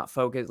 well, I'm not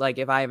focused. Like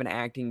if I have an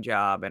acting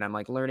job and I'm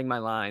like learning my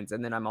lines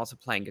and then I'm also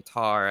playing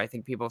guitar, I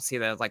think people see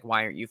that as like,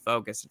 why aren't you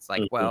focused? It's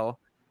like, well,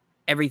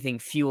 everything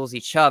fuels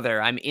each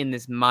other. I'm in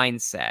this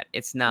mindset.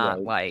 It's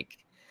not like,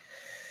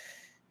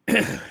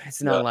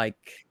 it's not like,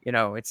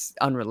 it's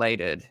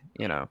unrelated,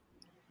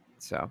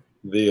 so.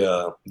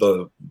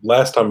 The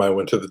last time I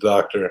went to the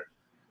doctor,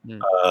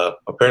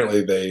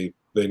 apparently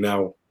they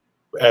now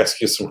ask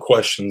you some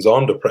questions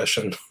on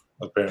depression.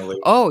 Apparently.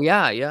 Oh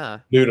yeah.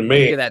 New to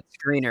me. Look at that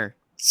screener.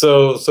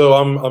 So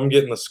I'm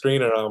getting the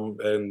screener,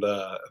 and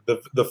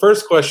the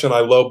first question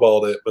I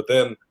lowballed it, but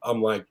then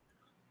I'm like,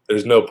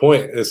 there's no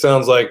point. It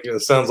sounds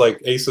like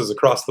aces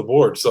across the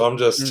board. So I'm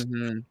just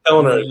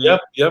telling her,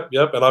 yep,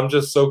 and I'm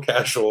just so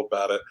casual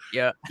about it.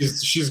 Yeah.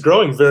 She's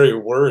growing very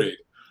worried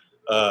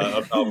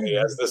about me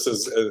as this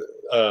is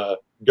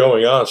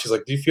going on. She's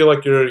like, do you feel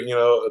like you're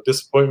a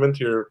disappointment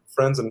to your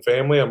friends and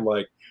family? I'm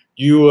like,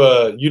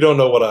 you don't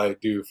know what I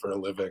do for a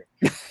living.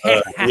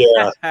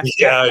 Yeah,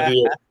 I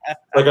do.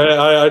 Like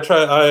I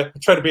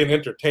try to be an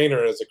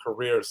entertainer as a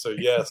career. So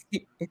yes,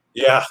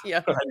 yeah.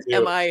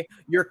 Am I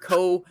your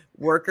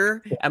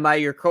co-worker? Am I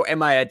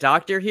a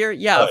doctor here?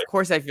 Yeah, right. Of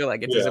course I feel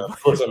like it's disappointment.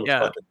 Of course I'm a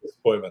fucking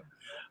disappointment.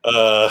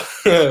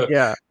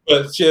 Yeah.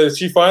 But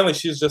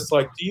she's just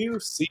like, do you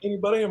see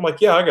anybody? I'm like,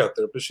 yeah, I got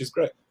there, but she's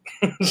great.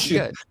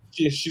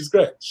 She's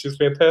great. She's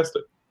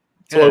fantastic.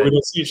 That's why we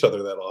don't see each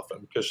other that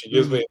often, because she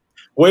gives me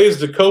ways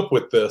to cope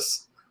with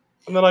this,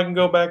 and then I can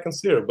go back and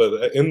see her.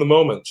 But in the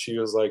moment, she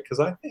was like, because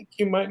I think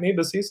you might need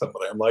to see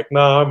somebody. I'm like,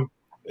 nah, I'm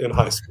in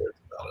high spirits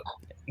about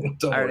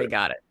it. I already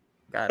got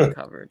it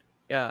covered.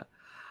 Yeah.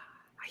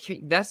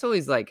 That's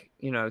always like,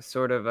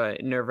 sort of a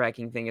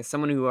nerve-wracking thing. As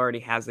someone who already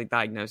has the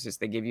diagnosis,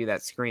 they give you that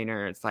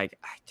screener. It's like,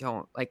 I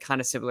don't, like,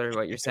 kind of similar to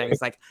what you're saying.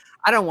 It's like,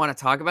 I don't want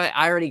to talk about it.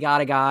 I already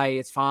got a guy.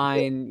 It's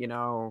fine,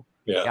 yada,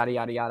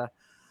 yada, yada.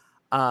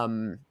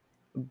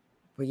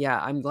 But yeah,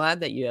 I'm glad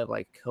that you have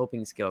like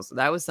coping skills. So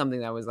that was something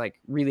that was like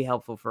really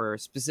helpful for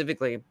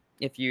specifically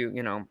if you,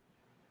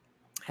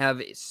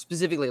 have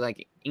specifically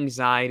like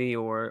anxiety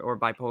or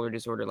bipolar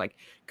disorder, like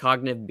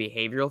cognitive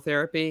behavioral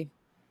therapy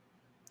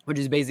which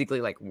is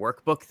basically like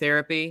workbook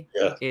therapy,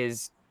 Yeah.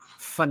 is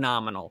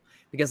phenomenal.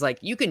 Because like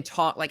you can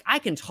talk, like I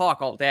can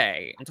talk all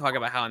day and talk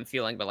about how I'm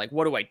feeling, but like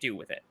what do I do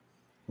with it?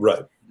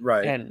 Right.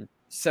 Right. And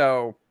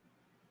so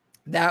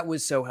that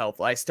was so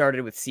helpful. I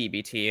started with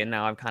CBT and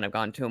now I've kind of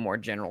gone to a more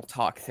general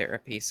talk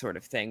therapy sort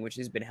of thing, which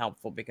has been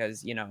helpful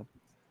because, you know,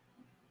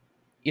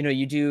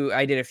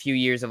 I did a few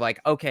years of like,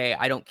 okay,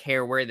 I don't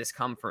care where this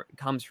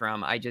comes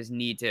from. I just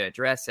need to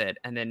address it.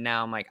 And then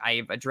now I'm like,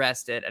 I've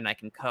addressed it and I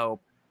can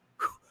cope.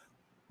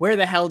 Where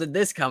the hell did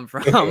this come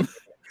from?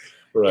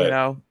 Right. You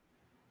know,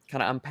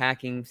 kind of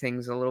unpacking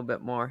things a little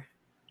bit more.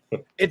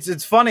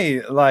 It's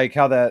funny like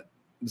how that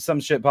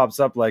some shit pops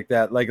up like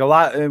that. Like a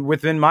lot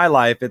within my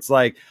life, it's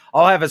like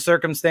I'll have a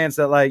circumstance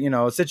that like,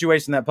 a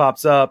situation that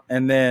pops up,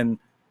 and then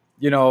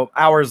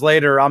hours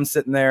later I'm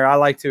sitting there. I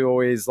like to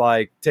always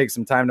like take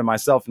some time to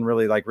myself and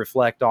really like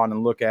reflect on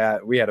and look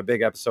at. We had a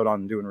big episode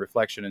on doing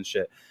reflection and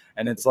shit,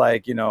 and it's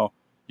like, you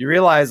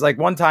realize like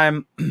one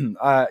time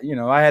I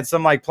had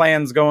some like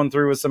plans going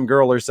through with some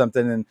girl or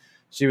something, and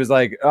she was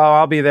like, oh,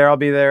 I'll be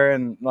there,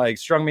 and like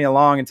strung me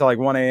along until like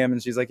 1 a.m.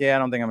 and she's like, yeah, I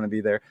don't think I'm gonna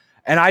be there.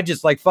 And I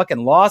just like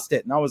fucking lost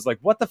it, and I was like,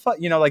 what the fuck,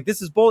 like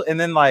this is bull. And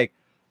then like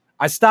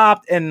I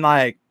stopped and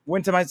like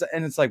went to myself,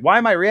 and it's like, why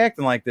am I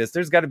reacting like this?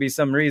 There's got to be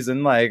some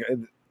reason. Like,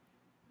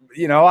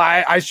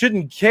 I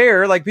shouldn't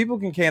care. Like, people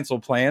can cancel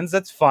plans,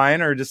 that's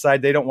fine, or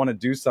decide they don't want to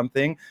do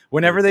something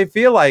whenever they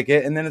feel like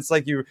it. And then it's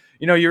like you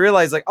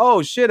realize like,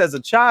 oh shit, as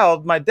a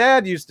child my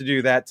dad used to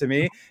do that to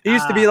me. He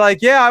used to be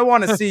like, yeah, I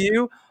want to see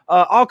you.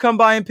 I'll come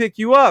by and pick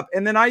you up.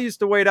 And then I used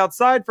to wait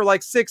outside for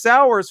like 6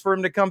 hours for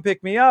him to come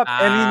pick me up,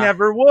 and he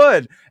never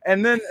would.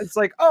 And then it's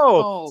like,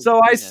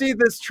 so I see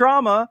this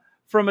trauma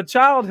from a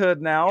childhood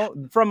now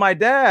from my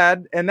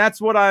dad, and that's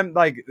what I'm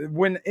like.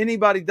 When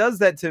anybody does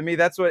that to me,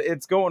 that's what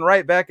it's going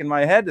right back in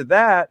my head to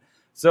that.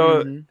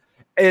 So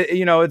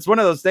it's one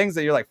of those things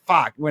that you're like,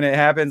 fuck, when it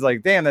happens,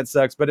 like, damn, that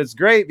sucks. But it's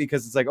great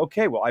because it's like,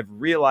 okay, well, I've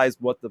realized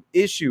what the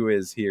issue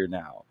is here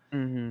now.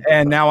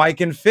 And now I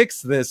can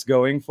fix this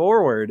going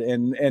forward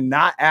and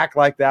not act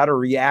like that or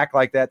react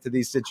like that to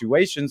these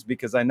situations,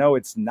 because I know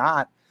it's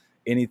not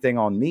anything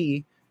on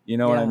me. You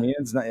know what I mean?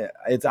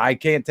 I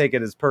can't take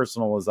it as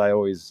personal as I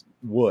always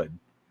would.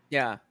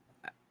 Yeah,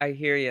 I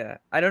hear you.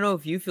 I don't know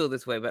if you feel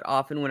this way, but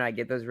often when I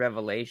get those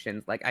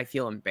revelations, like I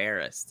feel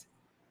embarrassed.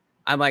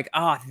 I'm like,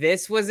 oh,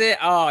 this was it.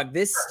 Oh,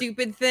 this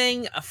stupid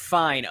thing.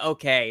 Fine.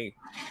 Okay.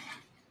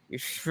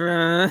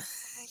 Right?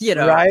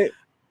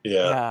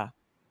 Yeah.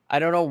 I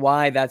don't know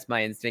why that's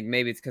my instinct.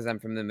 Maybe it's because I'm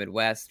from the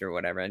Midwest or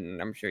whatever,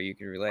 and I'm sure you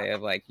can relate.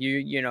 Of like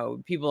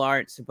people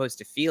aren't supposed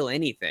to feel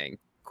anything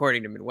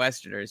according to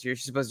Midwesterners. You're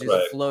supposed to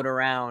just float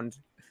around,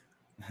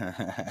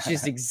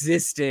 just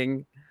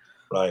existing.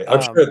 Right.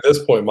 I'm sure at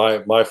this point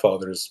my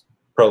father's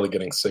probably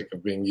getting sick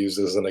of being used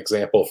as an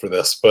example for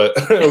this, but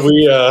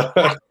we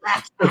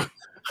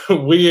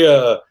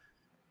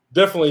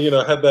definitely,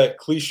 had that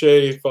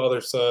cliche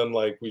father-son,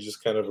 like we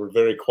just kind of were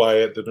very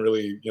quiet, didn't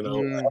really,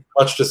 have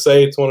much to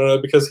say to one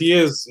another, because he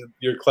is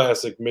your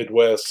classic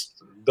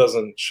Midwest,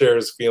 doesn't share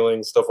his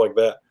feelings, stuff like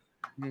that.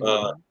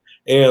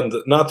 And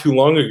not too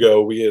long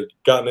ago, we had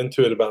gotten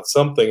into it about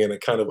something, and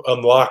it kind of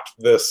unlocked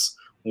this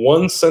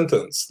one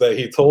sentence that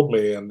he told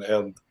me. And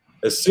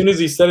as soon as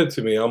he said it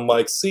to me, I'm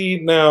like, see,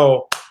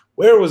 now,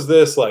 where was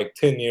this like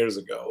 10 years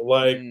ago?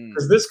 Like,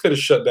 because this could have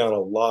shut down a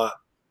lot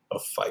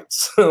of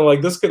fights.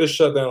 Like, this could have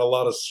shut down a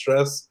lot of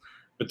stress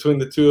between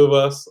the two of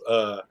us.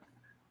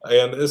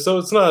 And so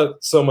it's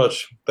not so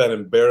much that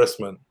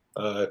embarrassment,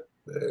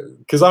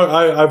 because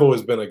I've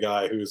always been a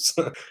guy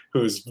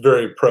who's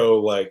very pro,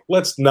 like,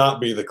 let's not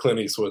be the Clint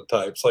Eastwood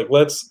types. Like,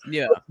 let's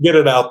get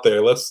it out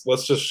there. Let's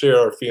just share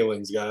our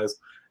feelings, guys.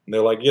 And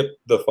they're like, get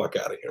the fuck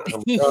out of here.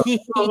 I'm like,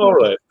 oh, all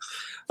right.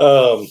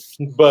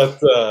 But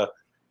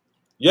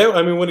yeah,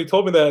 I mean, when he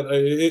told me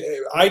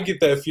that, I get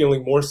that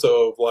feeling more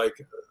so of like,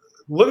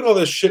 look at all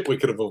this shit we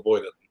could have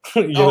avoided.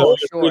 Sure,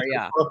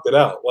 yeah. Fucked it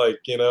out. Like,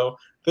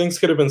 things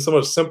could have been so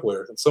much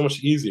simpler and so much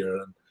easier.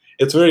 And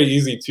it's very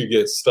easy to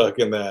get stuck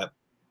in that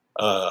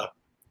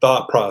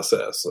thought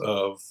process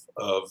of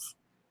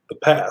the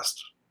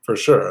past, for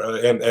sure,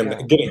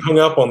 and getting hung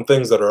up on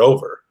things that are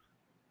over.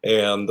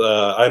 And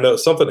I know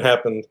something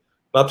happened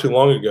not too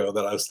long ago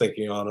that I was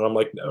thinking on, and I'm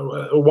like,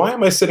 no, why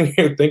am I sitting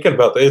here thinking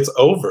about that? It's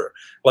over.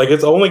 Like,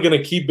 it's only going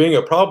to keep being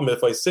a problem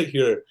if I sit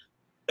here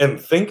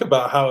and think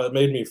about how it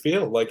made me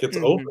feel. Like, it's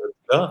over. It's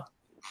done.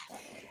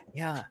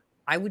 Yeah,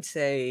 I would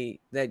say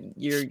that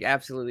you're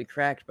absolutely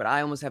correct, but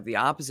I almost have the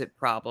opposite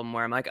problem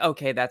where I'm like,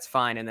 okay, that's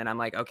fine. And then I'm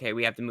like, okay,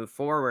 we have to move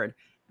forward.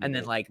 And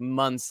then like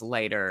months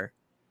later,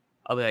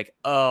 I'll be like,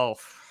 oh,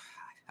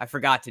 I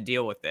forgot to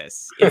deal with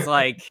this. It's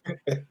like,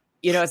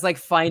 it's like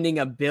finding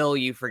a bill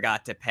you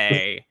forgot to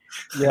pay.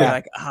 You're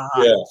like,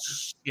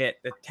 shit,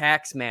 the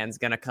tax man's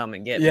going to come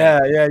and get me.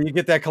 Yeah, you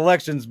get that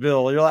collections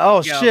bill. You're like,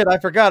 oh, shit, I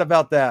forgot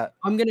about that.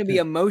 I'm going to be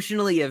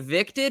emotionally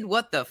evicted?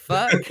 What the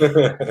fuck?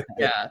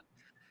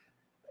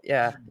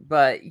 Yeah,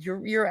 but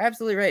you're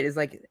absolutely right. It's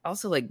like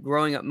also like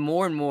growing up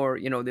more and more,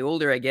 the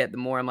older I get, the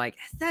more I'm like,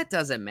 that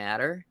doesn't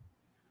matter.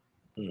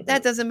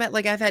 that doesn't matter.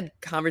 Like, I've had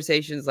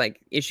conversations,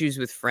 like issues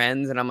with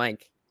friends, and I'm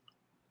like,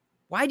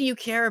 why do you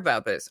care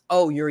about this?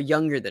 Oh, you're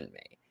younger than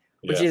me,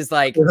 which is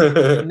like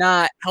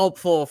not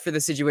helpful for the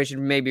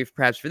situation, maybe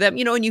perhaps for them,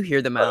 and you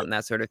hear them out and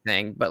that sort of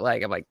thing. But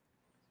like, I'm like,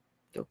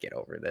 you'll get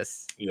over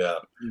this. Yeah.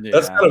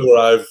 That's kind of where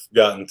I've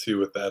gotten to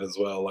with that as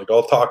well. Like,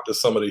 I'll talk to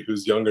somebody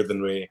who's younger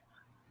than me,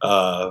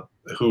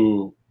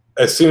 who,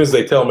 as soon as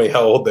they tell me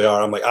how old they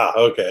are, I'm like,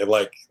 okay,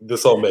 like,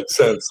 this all makes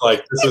sense.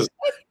 Like, this is,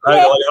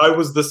 I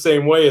was the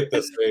same way at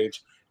this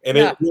age. And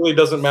it really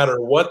doesn't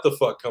matter what the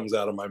fuck comes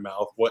out of my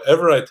mouth,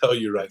 whatever I tell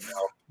you right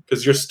now,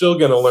 because you're still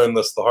going to learn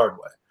this the hard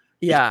way.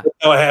 Yeah. That's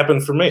how it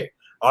happened for me.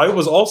 I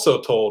was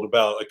also told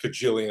about a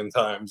cajillion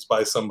times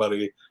by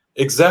somebody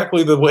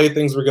exactly the way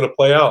things were going to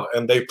play out,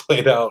 and they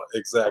played out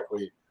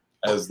exactly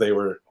as they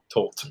were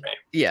told to me.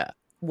 Yeah,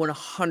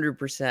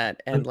 100%.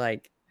 And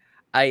like,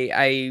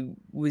 I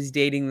was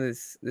dating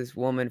this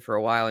woman for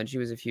a while, and she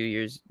was a few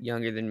years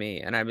younger than me,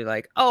 and I'd be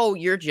like, oh,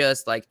 you're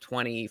just like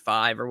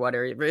 25 or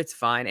whatever, it's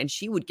fine. And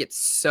she would get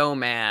so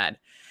mad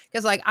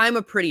because like, I'm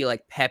a pretty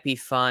like peppy,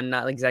 fun,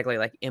 not exactly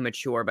like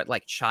immature, but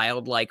like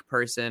childlike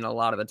person a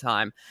lot of the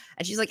time.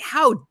 And she's like,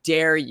 how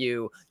dare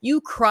you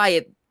cry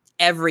at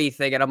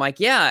everything? And I'm like,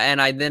 yeah. And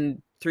I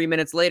then 3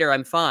 minutes later,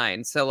 I'm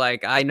fine. So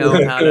like, I know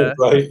how to.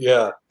 Right?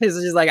 Yeah. It's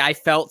just like, I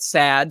felt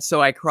sad,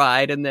 so I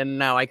cried, and then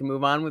now I can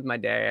move on with my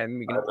day and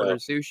we can order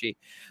sushi.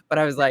 But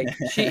I was like,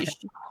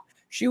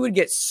 she would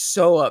get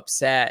so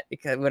upset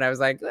because when I was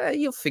like,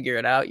 you'll figure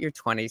it out. You're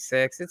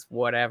 26. It's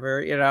whatever,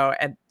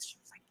 And she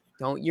was like,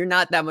 you're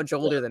not that much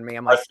older than me.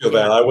 I'm like, I feel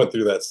that. I went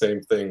through that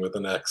same thing with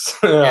an ex.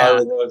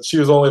 Yeah. She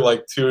was only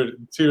like 2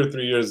 or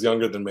 3 years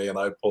younger than me, and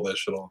I pull that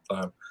shit all the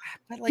time.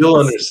 Like, you'll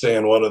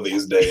understand one of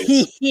these days.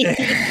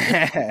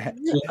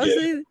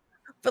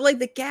 But like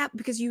the gap,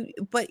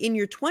 but in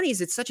your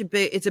 20s,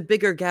 it's a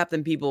bigger gap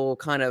than people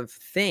kind of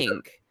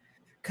think,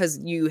 because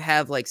you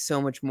have like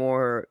so much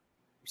more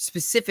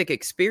specific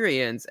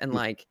experience, and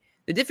like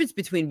the difference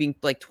between being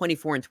like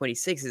 24 and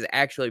 26 is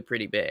actually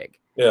pretty big.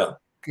 Yeah.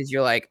 Because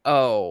you're like,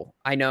 oh,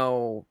 I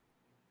know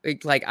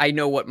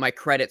what my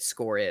credit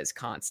score is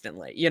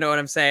constantly. You know what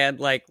I'm saying?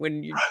 Like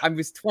I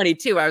was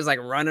 22, I was like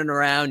running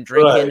around,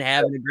 drinking,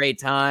 having a great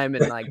time.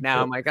 And like,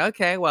 now I'm like,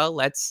 okay, well,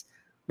 let's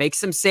make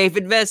some safe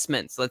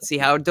investments. Let's see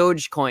how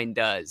Dogecoin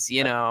does,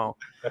 Yeah.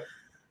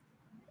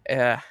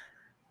 I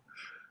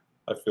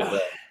feel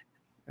that.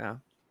 Yeah.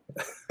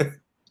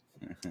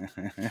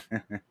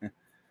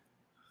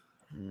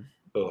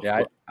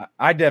 Yeah,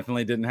 I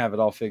definitely didn't have it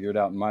all figured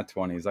out in my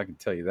 20s. I can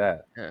tell you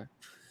that. Yeah.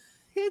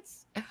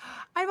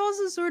 I've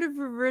also sort of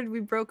reverted. We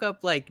broke up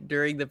like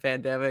during the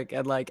pandemic,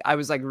 and like I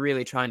was like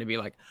really trying to be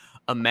like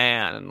a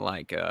man and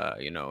like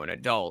an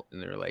adult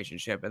in the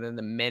relationship. And then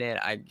the minute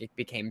I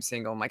became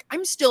single, I'm like,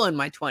 I'm still in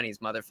my 20s,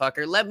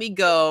 motherfucker. Let me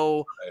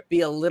go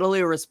be a little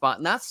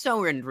irresponsible.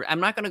 I'm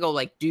not gonna go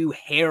like do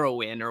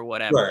heroin or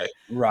whatever.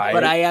 Right.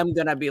 But I am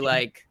gonna be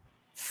like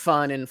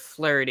fun and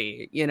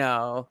flirty,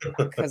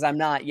 because I'm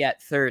not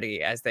yet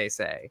 30, as they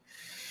say.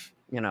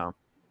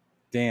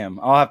 Damn,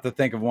 I'll have to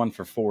think of one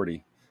for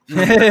 40.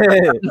 Let's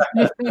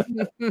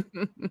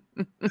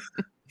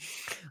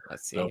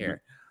see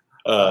here.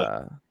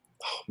 Oh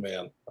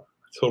man, I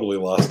totally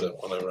lost it.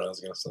 Whatever I was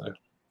gonna say.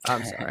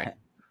 I'm sorry.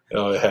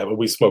 It happens.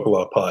 We smoke a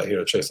lot of pot here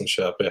at Chase and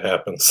Shep. It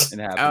happens. It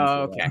happens.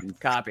 Oh, okay.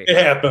 Copy. It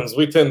happens.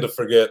 We tend to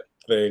forget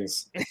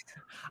things.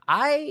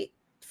 I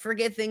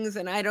forget things,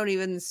 and I don't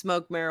even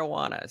smoke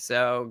marijuana.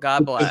 So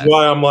God bless. That's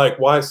why I'm like,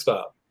 why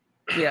stop?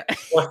 Yeah.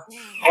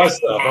 Why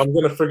stop? I'm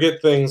gonna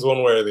forget things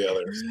one way or the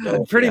other.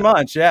 So, pretty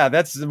much, yeah.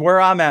 That's where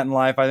I'm at in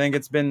life. I think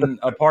it's been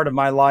a part of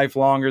my life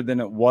longer than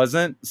it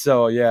wasn't.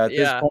 So yeah, at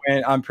this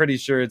point, I'm pretty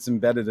sure it's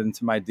embedded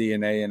into my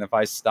DNA. And if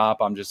I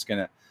stop, I'm just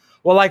gonna.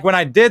 Well, like when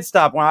I did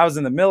stop, when I was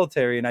in the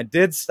military, and I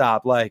did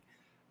stop, like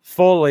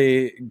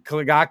fully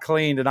got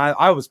cleaned, and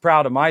I was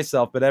proud of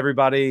myself. But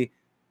everybody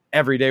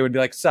every day would be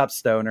like, "Sup,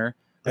 stoner,"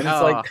 and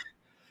it's like.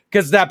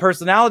 Because that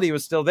personality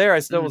was still there. I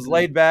still was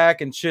laid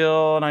back and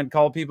chill, and I'd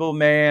call people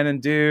man and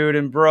dude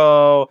and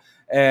bro.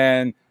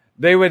 And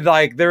they would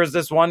there was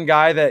this one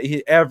guy that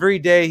every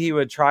day he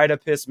would try to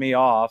piss me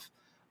off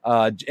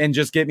and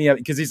just get me up.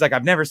 Because he's like,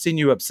 I've never seen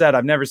you upset.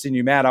 I've never seen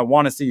you mad. I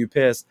want to see you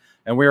pissed.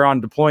 And we were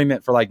on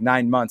deployment for like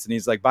 9 months. And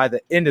he's like, by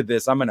the end of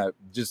this, I'm going to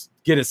just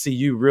get to see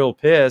you real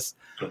pissed.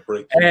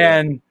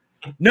 And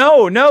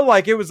no,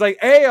 like it was like,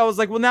 hey, I was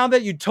like, well, now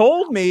that you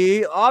told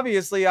me,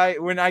 obviously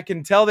when I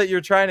can tell that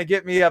you're trying to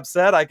get me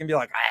upset, I can be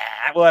like,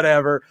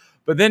 whatever.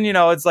 But then,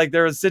 it's like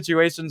there was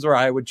situations where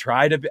I would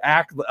try to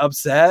act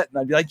upset, and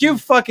I'd be like, you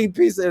fucking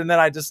piece of, and then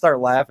I just start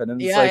laughing, and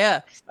it's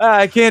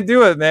I can't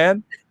do it,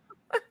 man.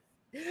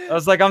 I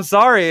was like, I'm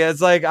sorry.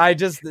 It's like,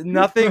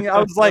 nothing. I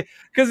was like,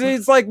 because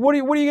it's like, what are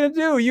you going to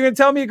do? You going to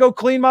tell me to go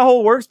clean my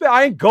whole workspace?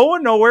 I ain't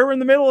going nowhere. We're in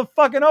the middle of the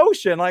fucking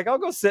ocean. Like, I'll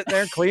go sit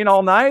there and clean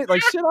all night.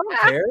 Like, shit,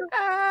 I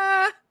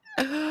don't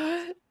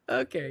care.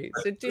 Okay.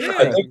 So,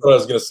 I think what I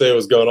was going to say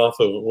was going off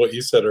of what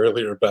you said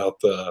earlier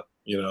about, let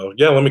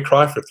me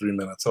cry for 3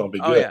 minutes. I'll be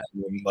good. Yeah.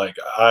 And, like,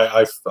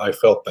 I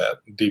felt that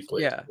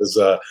deeply. Yeah. It was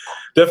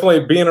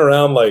definitely being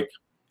around, like,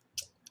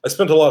 I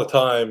spent a lot of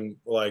time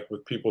like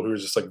with people who are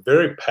just like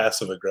very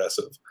passive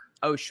aggressive,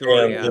 Oh,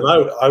 sure, and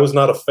yeah. I was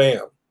not a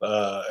fan.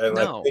 And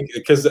I No. think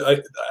because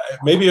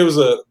maybe it was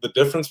the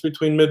difference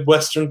between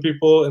Midwestern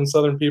people and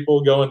Southern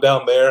people going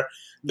down there.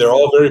 They're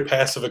all very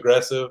passive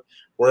aggressive.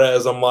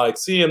 Whereas I'm like,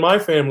 see, in my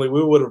family,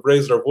 we would have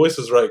raised our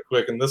voices right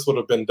quick, and this would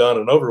have been done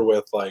and over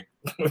with. Like,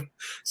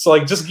 so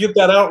like, just get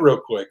that out real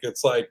quick.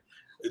 It's like,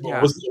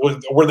 Yeah.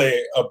 were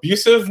they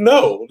abusive?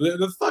 No,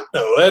 fuck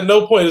no. At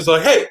no point it's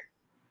like, hey,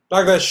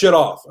 knock that shit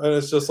off. And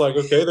it's just like,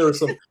 okay, there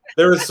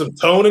was some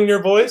tone in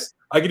your voice.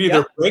 I could either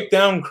Yep. break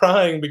down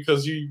crying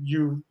because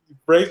you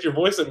raised your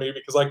voice at me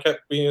because I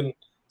kept being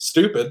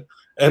stupid,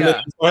 and then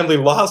Yeah. you finally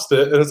lost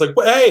it, and it's like,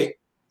 hey,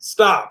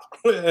 stop.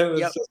 And it's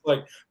Yep. just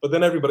like, but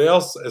then everybody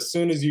else, as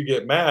soon as you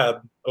get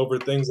mad over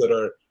things that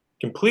are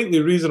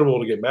completely reasonable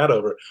to get mad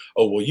over,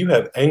 oh well, you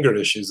have anger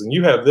issues, and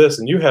you have this,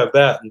 and you have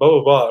that, and blah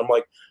blah blah. I'm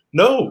like,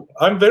 no,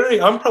 I'm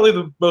probably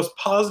the most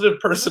positive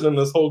person in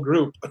this whole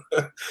group,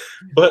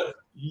 but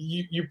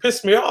you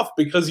piss me off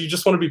because you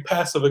just want to be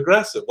passive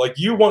aggressive. Like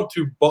you want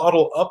to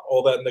bottle up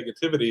all that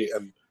negativity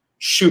and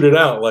shoot it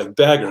out like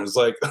daggers,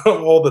 like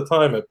all the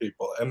time at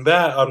people, and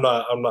that I'm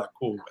not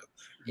cool with.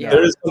 Yeah.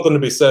 There is something to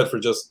be said for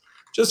just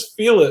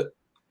feel it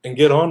and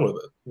get on with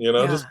it. You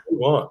know, Yeah. just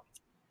move on.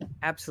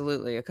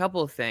 Absolutely. A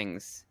couple of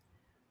things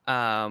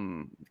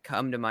come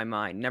to my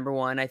mind. Number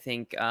one, I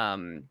think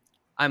I'm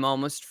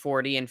almost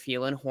 40 and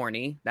feeling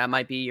horny. That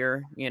might be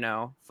your,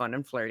 fun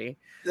and flirty.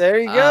 There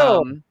you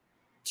go.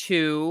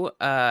 Two,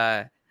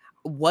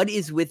 what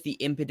is with the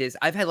impetus?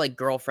 I've had like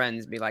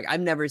girlfriends be like,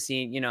 I've never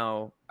seen,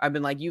 I've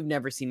been like, you've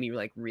never seen me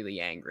like really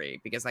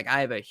angry because like I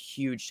have a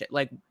huge,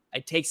 like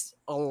it takes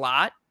a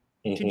lot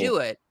to do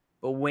it.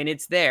 But when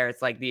it's there,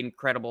 it's like the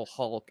Incredible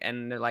Hulk.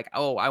 And they're like,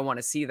 oh, I want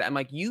to see that. I'm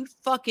like, you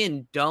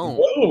fucking don't.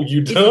 No,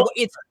 you don't.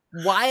 It's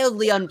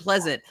wildly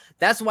unpleasant.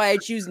 That's why I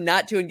choose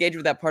not to engage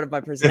with that part of my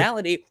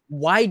personality.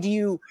 Why do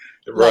you,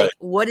 Right. like,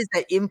 what is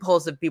that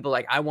impulse of people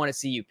like, I want to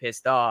see you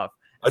pissed off?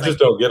 I just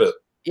don't get it.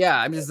 Yeah,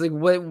 I'm just like,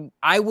 what?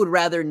 I would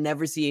rather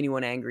never see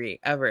anyone angry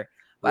ever.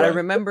 But I Right.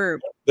 remember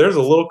There's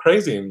a little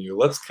crazy in you.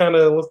 Let's come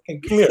here. Yeah, I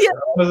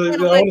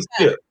want to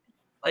see it.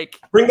 like,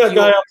 Bring that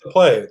guy out to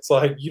play. It's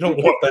like you don't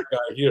want that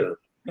guy here.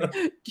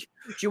 do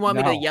you want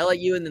me to yell at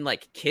you and then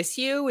like kiss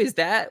you? Is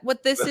that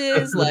what this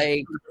is?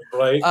 Like,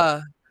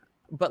 Right.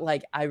 But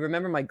like I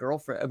remember my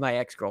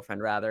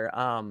ex-girlfriend rather,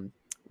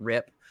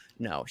 rip.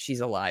 No, she's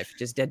alive,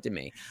 just dead to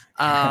me.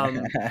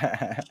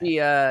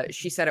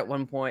 She said at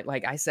one point,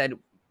 like I said,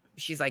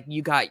 she's like,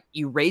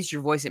 you raised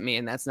your voice at me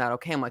and that's not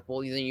okay. I'm like,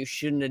 well, then you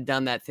shouldn't have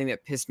done that thing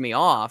that pissed me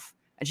off.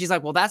 And she's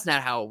like, well, that's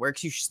not how it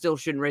works. You still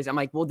shouldn't raise it. I'm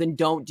like, well, then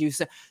don't do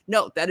so.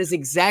 No, that is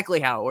exactly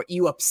how it works.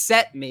 You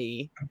upset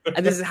me.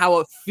 And this is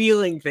how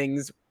feeling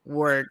things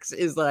works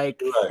is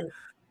like, right.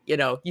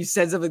 You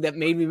said something that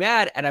made me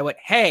mad. And I went,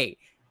 hey.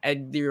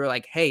 And you were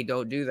like, hey,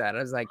 don't do that. I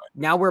was like,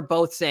 now we're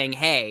both saying,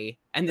 hey,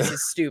 and this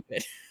is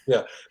stupid.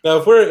 Yeah.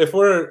 Now, if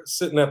we're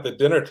sitting at the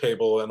dinner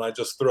table and I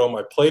just throw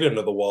my plate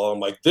into the wall, I'm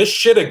like, this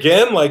shit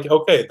again? Like,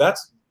 okay,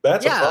 that's a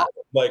problem.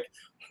 Like,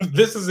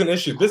 this is an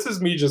issue. This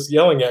is me just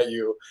yelling at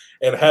you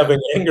and having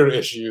anger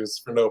issues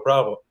for no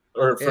problem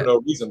or for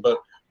no reason. But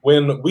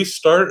when we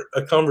start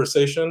a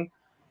conversation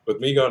with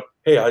me going,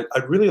 hey,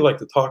 I'd really like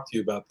to talk to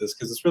you about this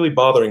because it's really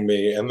bothering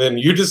me. And then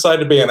you decide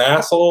to be an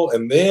asshole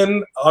and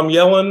then I'm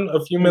yelling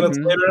a few minutes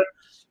later.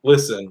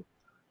 Listen,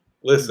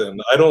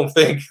 I don't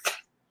think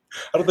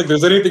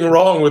there's anything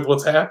wrong with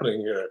what's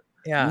happening here.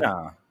 Yeah.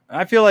 No.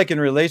 I feel like in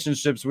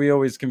relationships, we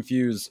always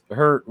confuse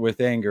hurt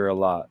with anger a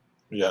lot.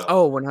 Yeah.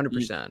 Oh,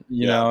 100%.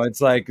 You know,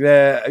 it's like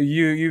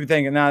you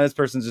think, nah, this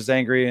person's just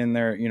angry and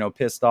they're,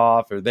 pissed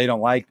off or they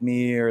don't like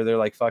me or they're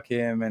like, fuck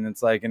him. And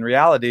it's like, in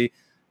reality,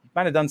 you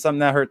might have done something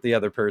that hurt the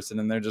other person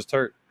and they're just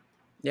hurt.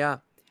 Yeah,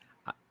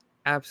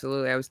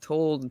 absolutely. I was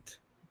told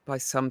by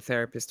some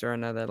therapist or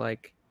another,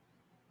 like,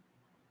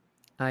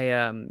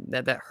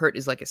 that hurt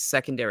is like a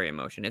secondary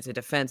emotion. It's a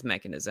defense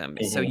mechanism.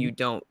 So you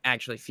don't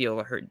actually feel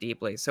the hurt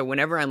deeply. So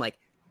whenever I'm like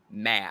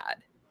mad,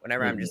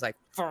 whenever I'm just like,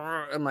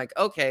 I'm like,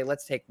 okay,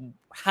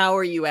 how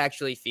are you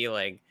actually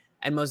feeling?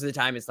 And most of the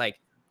time it's like,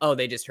 oh,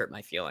 they just hurt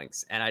my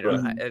feelings. And I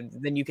don't,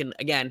 then you can,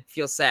 again,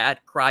 feel sad,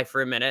 cry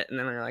for a minute. And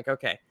then you're like,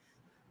 okay,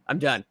 I'm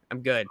done.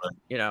 I'm good.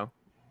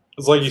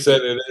 It's like you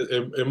said,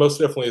 it most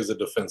definitely is a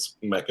defense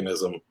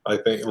mechanism. I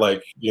think,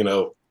 like,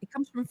 it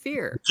comes from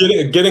fear.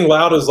 Getting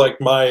loud is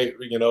like my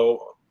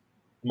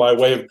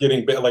way of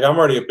getting big. Like, I'm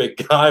already a big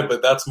guy,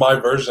 but that's my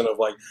version of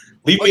like,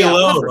 leave me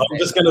alone. I'm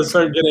just going to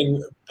start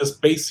getting this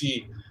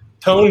bassy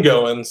tone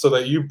going so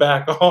that you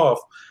back off.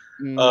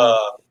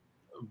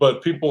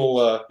 But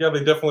people,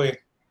 they definitely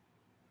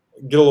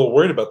get a little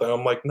worried about that.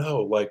 I'm like,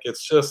 no, like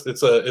it's a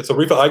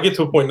reflex. I get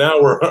to a point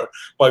now where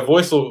my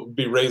voice will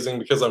be raising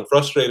because I'm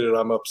frustrated and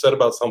I'm upset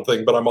about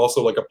something, but I'm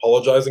also like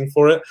apologizing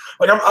for it.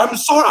 Like I'm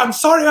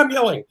sorry I'm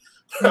yelling.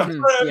 I'm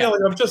sorry I'm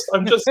yelling. I'm just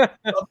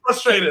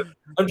frustrated.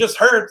 I'm just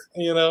hurt,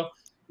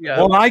 Yeah.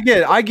 Well, I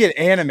get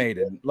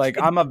animated. Like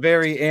I'm a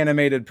very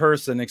animated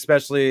person,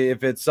 especially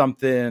if it's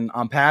something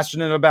I'm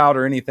passionate about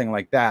or anything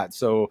like that.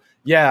 So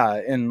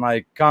yeah, in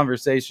like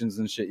conversations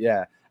and shit,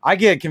 yeah. I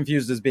get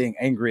confused as being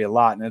angry a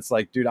lot, and it's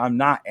like, dude, I'm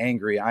not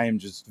angry. I am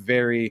just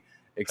very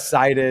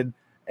excited,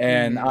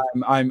 and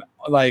I'm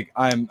like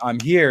I'm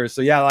here.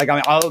 So yeah, like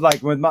I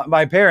like with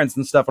my parents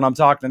and stuff when I'm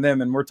talking to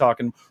them, and we're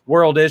talking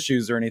world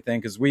issues or anything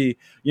because we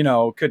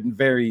couldn't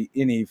vary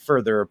any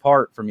further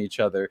apart from each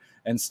other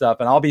and stuff.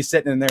 And I'll be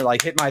sitting in there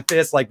like hit my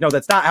fist, like, no,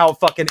 that's not how it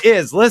fucking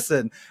is.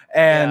 Listen.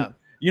 And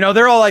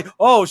they're all like,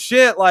 oh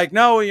shit, like,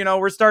 no,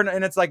 we're starting,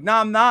 and it's like, no,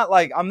 I'm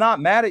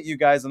not mad at you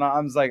guys. And I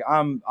was like,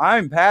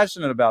 I'm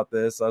passionate about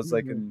this. I was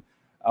like, and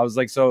I was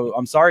like, so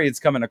I'm sorry it's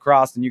coming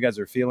across and you guys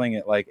are feeling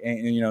it like,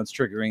 and, it's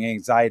triggering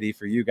anxiety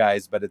for you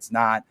guys, but it's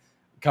not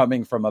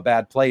coming from a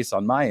bad place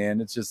on my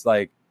end. It's just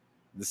like,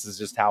 this is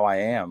just how I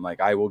am. Like,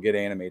 I will get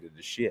animated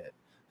as shit.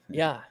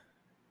 Yeah,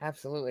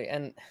 absolutely.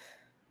 And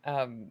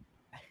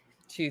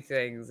two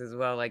things as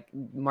well. Like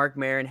Mark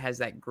Maron has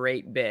that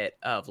great bit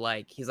of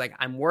like, he's like,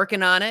 I'm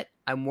working on it.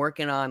 I'm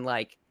working on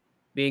like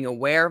being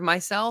aware of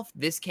myself.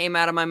 This came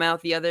out of my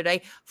mouth the other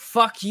day.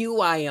 Fuck you.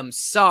 I am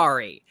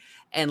sorry.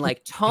 And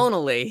like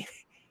tonally.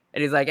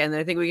 And he's like, and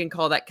I think we can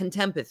call that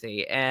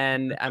contempathy.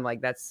 And I'm like,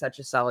 that's such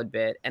a solid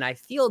bit. And I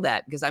feel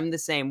that because I'm the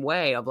same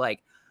way of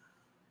like,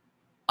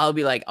 I'll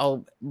be like,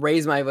 I'll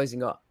raise my voice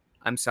and go,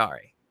 I'm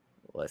sorry.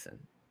 Listen,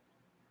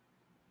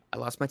 I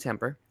lost my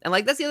temper. And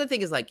like, that's the other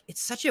thing is like,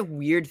 it's such a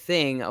weird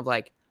thing of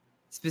like,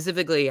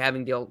 specifically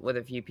having dealt with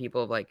a few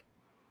people of like,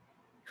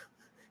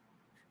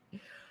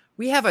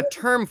 we have a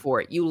term for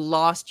it. You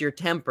lost your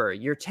temper.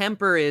 Your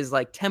temper is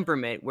like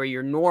temperament where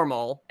you're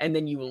normal and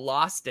then you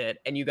lost it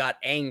and you got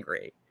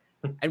angry.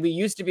 And we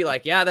used to be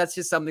like, yeah, that's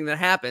just something that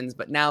happens.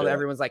 But now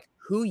everyone's like,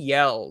 who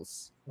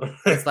yells?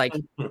 It's like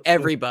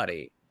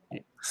everybody.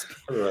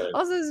 Right.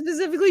 Also,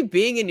 specifically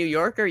being in New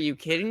York, are you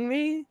kidding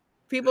me?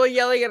 People are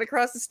yelling at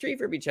across the street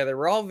from each other.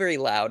 We're all very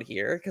loud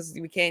here because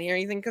we can't hear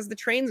anything because the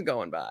train's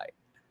going by.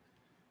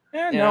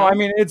 Yeah, no, I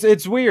mean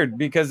it's weird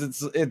because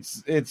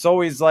it's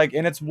always like,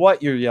 and it's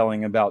what you're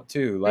yelling about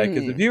too. Like,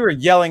 'cause if you were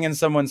yelling in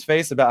someone's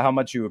face about how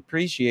much you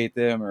appreciate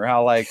them or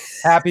how like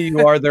happy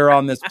you are they're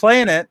on this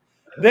planet,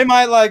 they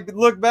might like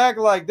look back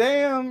like,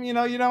 damn, you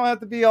don't have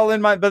to be all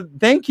in my, but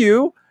thank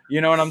you.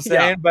 You know what I'm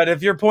saying? But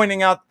if you're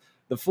pointing out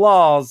the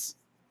flaws,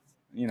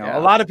 a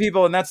lot of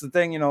people, and that's the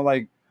thing,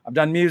 like I've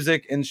done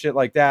music and shit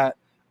like that.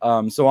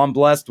 So I'm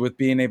blessed with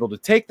being able to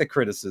take the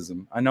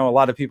criticism. I know a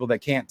lot of people that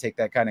can't take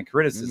that kind of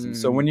criticism.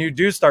 So when you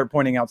do start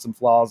pointing out some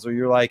flaws, or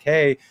you're like,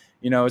 hey,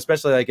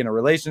 especially like in a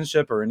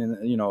relationship or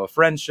in a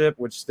friendship,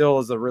 which still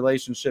is a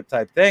relationship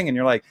type thing, and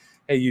you're like,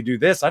 hey, you do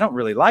this, I don't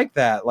really like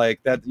that.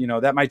 Like that,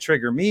 that might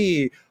trigger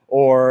me,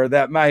 or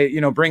that might,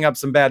 bring up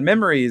some bad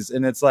memories.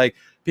 And it's like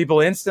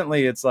people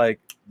instantly, it's like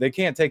they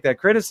can't take that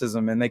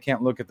criticism and they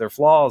can't look at their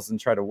flaws and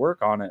try to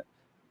work on it.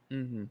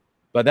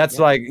 But that's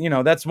like,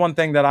 that's one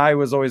thing that I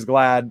was always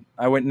glad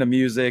I went into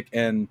music.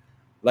 And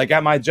like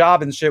at my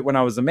job and shit, when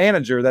I was a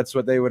manager, that's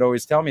what they would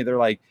always tell me. They're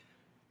like,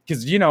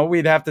 because,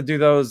 we'd have to do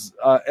those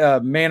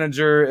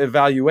manager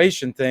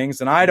evaluation things.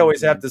 And I'd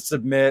always have to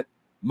submit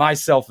my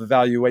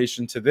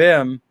self-evaluation to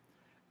them.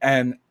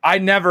 And I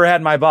never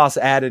had my boss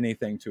add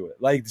anything to it.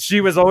 Like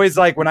she was always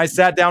like, when I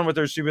sat down with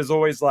her, she was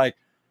always like,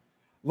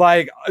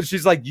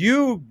 she's like,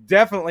 you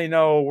definitely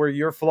know where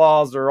your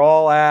flaws are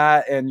all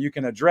at and you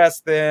can address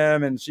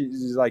them. And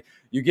she's like,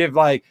 you give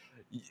like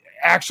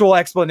actual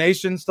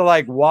explanations to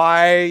like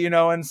why,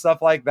 and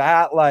stuff like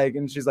that. Like,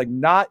 and she's like,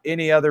 not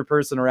any other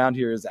person around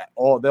here is at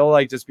all. They'll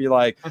like just be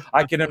like,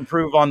 I can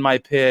improve on my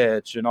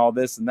pitch and all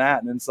this and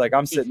that. And it's like,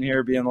 I'm sitting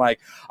here being like,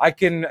 I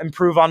can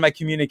improve on my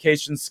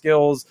communication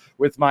skills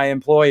with my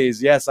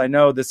employees. Yes, I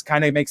know this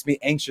kind of makes me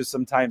anxious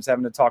sometimes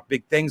having to talk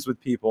big things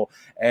with people.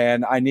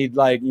 And I need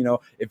like,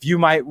 if you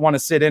might want to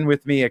sit in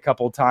with me a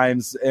couple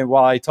times and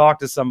while I talk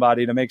to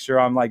somebody to make sure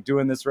I'm like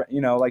doing this,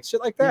 like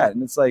shit like that.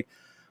 And it's like,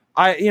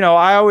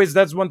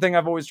 that's one thing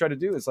I've always tried to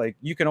do is like,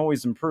 you can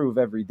always improve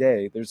every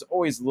day. There's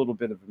always a little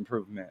bit of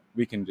improvement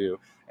we can do.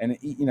 And,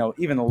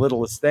 even the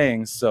littlest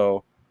things.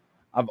 So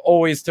I've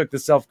always took the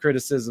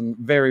self-criticism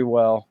very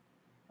well.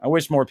 I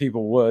wish more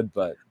people would,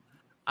 but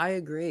I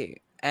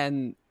agree.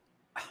 And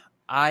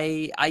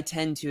I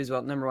tend to as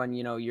well. Number one,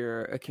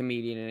 you're a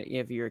comedian, and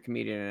if you're a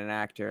comedian and an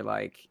actor,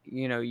 like,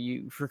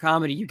 you for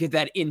comedy, you get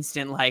that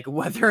instant, like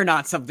whether or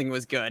not something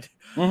was good.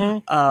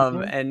 And,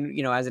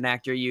 as an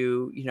actor,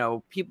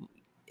 people,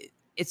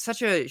 it's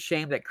such a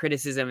shame that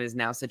criticism is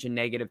now such a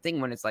negative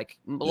thing when it's like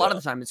a lot of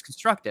the time it's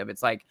constructive.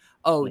 It's like,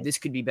 oh, this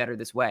could be better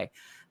this way.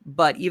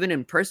 But even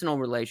in personal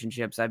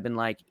relationships, I've been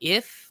like,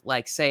 if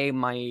like, say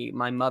my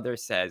mother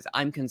says,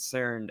 I'm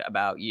concerned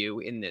about you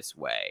in this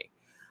way.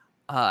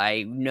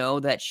 I know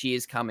that she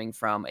is coming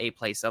from a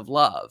place of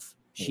love.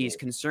 She's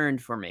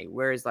concerned for me.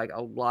 Whereas like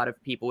a lot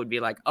of people would be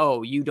like,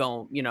 oh, you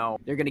don't,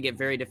 they're going to get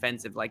very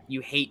defensive. Like,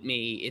 you hate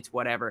me. It's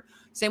whatever.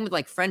 Same with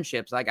like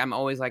friendships. Like, I'm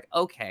always like,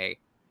 okay,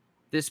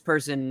 this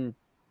person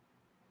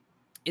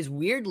is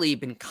weirdly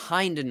been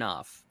kind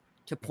enough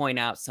to point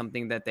out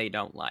something that they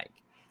don't like.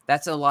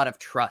 that's a lot of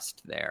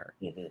trust there.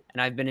 Mhm.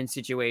 And I've been in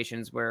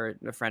situations where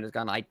a friend has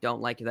gone, I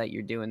don't like that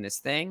you're doing this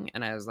thing.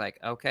 And I was like,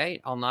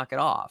 okay, I'll knock it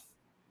off.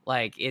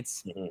 Like,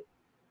 it's Mhm.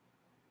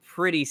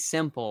 pretty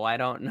simple. I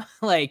don't know.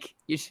 Like,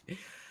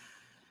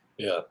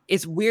 Yeah.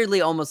 it's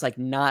weirdly almost like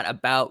not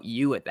about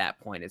you at that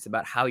point. It's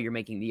about how you're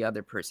making the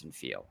other person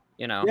feel,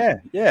 you know?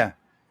 Yeah.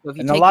 So if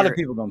you And a take lot your, of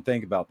people don't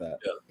think about that.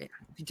 if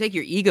you take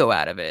your ego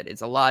out of it,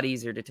 it's a lot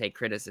easier to take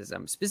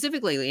criticism,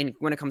 specifically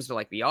when it comes to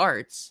like the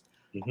arts,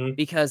 Mhm.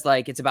 because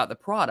like it's about the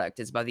product,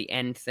 it's about the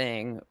end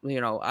thing.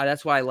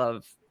 That's why I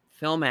love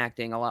film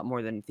acting a lot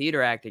more than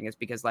theater acting, is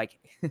because like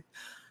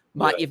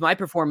Yeah. if my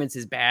performance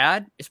is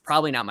bad, it's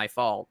probably not my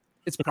fault.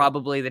 It's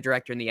probably the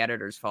director and the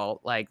editor's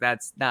fault. Like,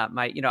 that's not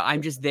my,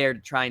 I'm just there to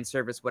try and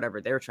service whatever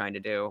they're trying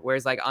to do.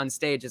 Whereas like on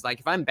stage is like,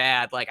 if I'm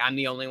bad, like I'm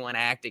the only one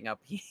acting up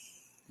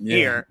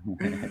here,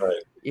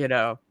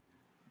 Right.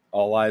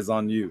 All eyes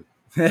on you.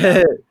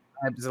 Yeah,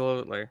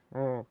 absolutely.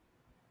 Oh.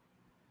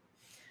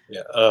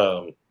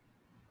 Yeah.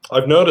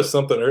 I've noticed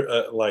something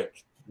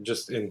like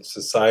just in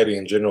society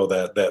in general,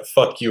 that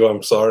fuck you,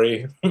 I'm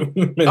sorry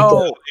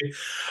mentality.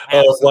 Like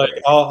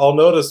Absolutely. I'll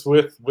notice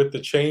with the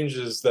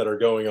changes that are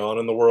going on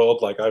in the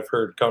world. Like I've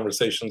heard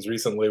conversations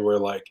recently where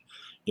like,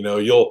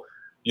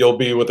 you'll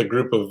be with a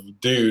group of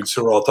dudes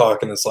who are all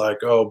talking. It's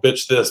like, oh,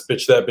 bitch this,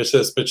 bitch that, bitch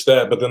this, bitch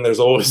that. But then there's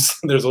always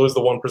there's always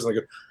the one person that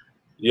goes,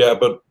 yeah,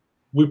 but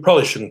we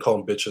probably shouldn't call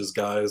them bitches,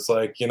 guys.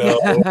 Like,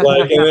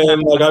 like, and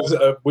then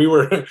like we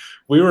were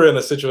in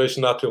a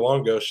situation not too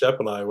long ago, Shep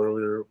and I, where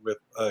we were with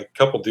a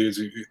couple dudes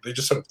who they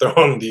just started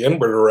throwing the N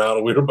word around,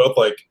 and we were both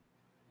like,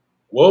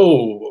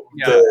 "Whoa,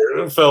 Yeah.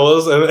 there,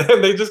 fellas!"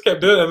 And they just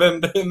kept doing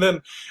it, and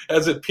then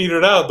as it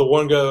petered out, the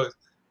one goes,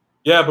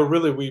 "Yeah, but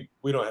really,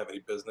 we don't have any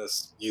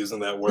business using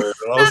that word."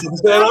 And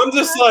I'm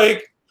just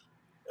like.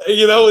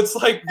 It's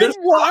like there's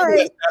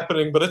progress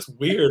happening, but it's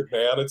weird,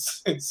 man.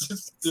 It's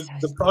just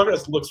the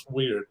progress looks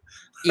weird.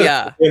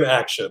 Yeah. In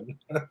action.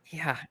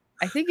 Yeah.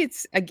 I think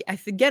it's,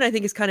 again, I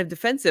think it's kind of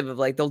defensive of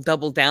like, they'll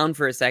double down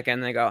for a second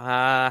and they go,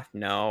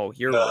 no,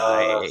 you're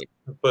right.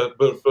 But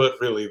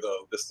really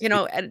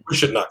though, And we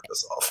should knock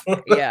this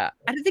off. yeah.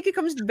 I think it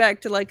comes back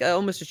to like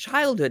almost a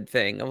childhood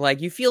thing of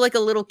like, you feel like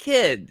a little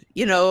kid,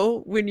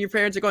 when your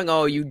parents are going,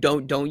 oh,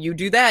 don't you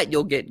do that.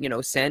 You'll get,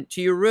 sent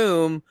to your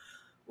room.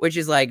 Which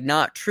is like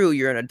not true.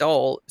 You're an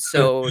adult.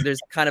 So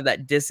there's kind of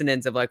that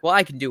dissonance of like, well,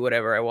 I can do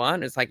whatever I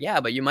want. It's like, yeah,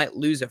 but you might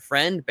lose a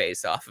friend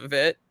based off of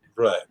it.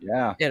 Right.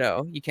 Yeah.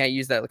 You can't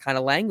use that kind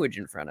of language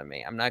in front of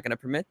me. I'm not going to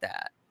permit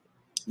that.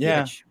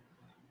 Yeah.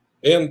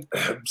 And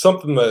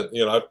something that,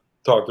 I've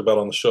talked about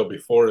on the show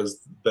before is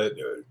that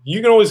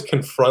you can always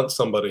confront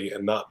somebody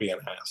and not be an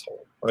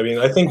asshole. I mean,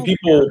 I think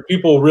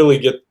people really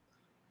get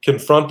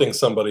confronting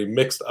somebody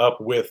mixed up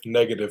with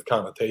negative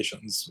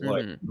connotations,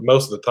 like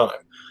most of the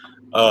time.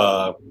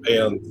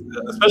 And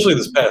especially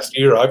this past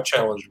year, I've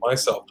challenged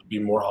myself to be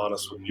more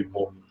honest with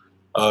people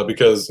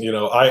because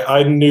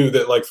I knew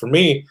that, like, for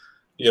me,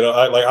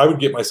 I would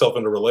get myself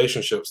into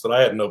relationships that I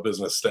had no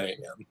business staying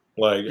in.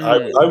 Like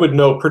I would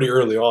know pretty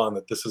early on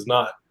that this is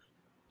not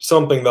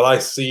something that I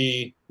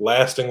see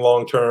lasting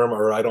long term,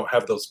 or I don't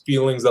have those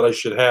feelings that I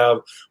should have.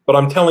 But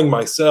I'm telling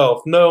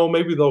myself, no,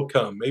 maybe they'll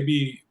come.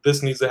 Maybe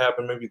this needs to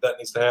happen. Maybe that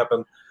needs to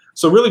happen.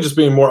 So really, just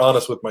being more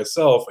honest with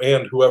myself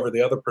and whoever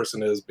the other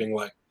person is, being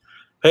like,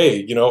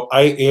 hey,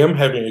 I am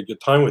having a good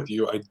time with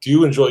you. I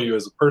do enjoy you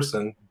as a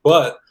person,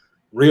 but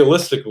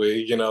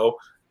realistically,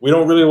 we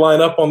don't really line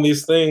up on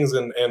these things,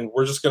 and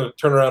we're just going to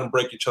turn around and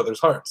break each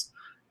other's hearts.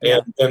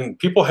 And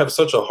people have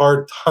such a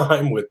hard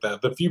time with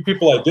that. The few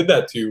people I did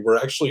that to were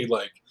actually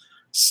like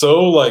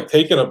so like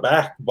taken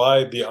aback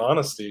by the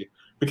honesty,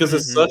 because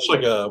it's such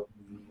like a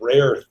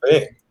rare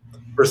thing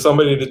for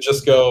somebody to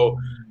just go,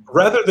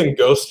 rather than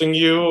ghosting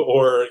you,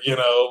 or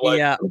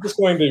I'm just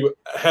going to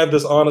have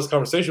this honest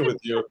conversation with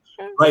you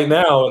right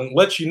now and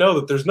let you know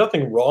that there's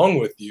nothing wrong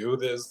with you.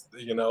 There's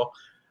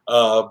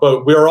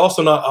but we're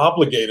also not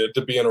obligated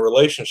to be in a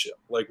relationship.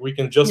 Like, we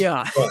can just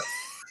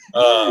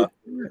that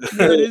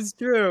is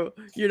true.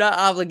 You're not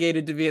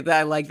obligated to be at that.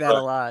 I like that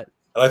a lot.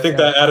 And I think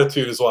that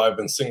attitude is why I've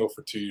been single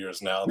for 2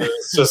 years now.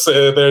 It's just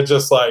they're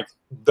just like,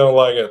 don't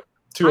like it.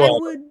 Too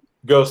long.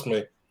 Ghost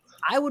me.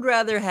 I would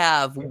rather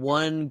have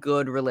one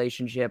good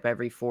relationship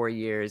every 4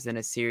 years than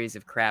a series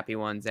of crappy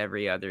ones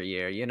every other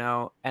year,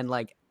 And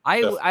like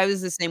I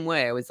was the same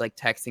way. I was like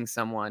texting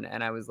someone,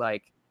 and I was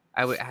like,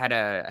 I had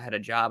a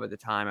job at the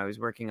time. I was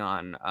working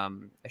on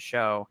a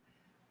show,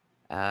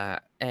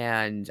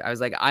 and I was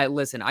like,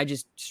 I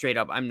just straight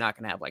up, I'm not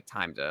gonna have like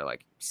time to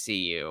like see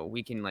you.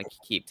 We can like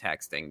keep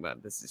texting,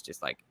 but this is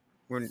just like,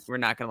 we're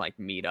not gonna like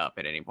meet up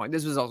at any point.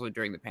 This was also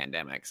during the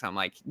pandemic, so I'm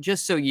like,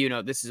 just so you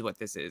know, this is what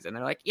this is. And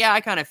they're like, yeah,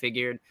 I kind of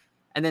figured.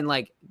 And then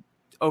like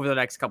over the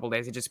next couple of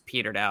days, it just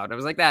petered out. I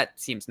was like, that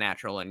seems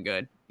natural and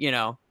good,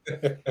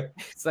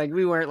 It's like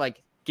we weren't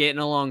like getting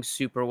along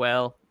super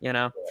well,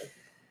 I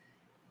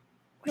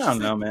don't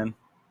know, man.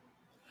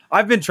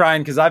 I've been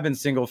trying, because I've been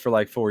single for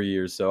like 4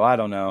 years, so I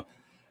don't know.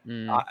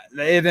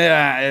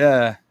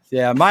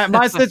 Yeah,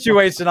 my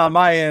situation on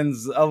my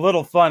end's a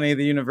little funny.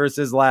 The universe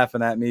is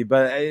laughing at me,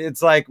 but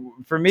it's like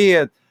for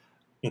me,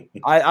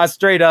 I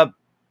straight up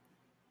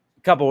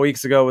a couple of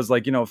weeks ago was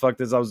like, fuck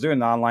this. I was doing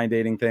the online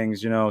dating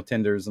things,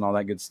 Tinders and all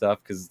that good stuff,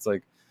 because it's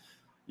like,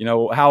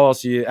 how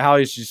is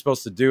you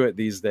supposed to do it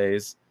these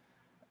days?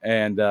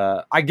 And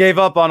I gave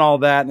up on all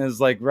that, and it was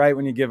like right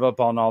when you give up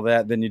on all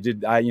that, then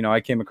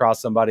I came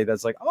across somebody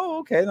that's like, oh,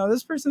 okay, no,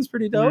 this person's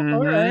pretty dope.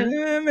 All right,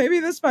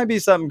 maybe this might be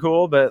something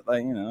cool, but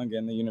like,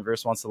 again, the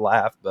universe wants to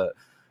laugh, but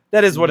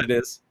that is what it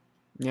is.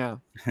 Yeah.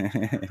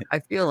 I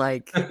feel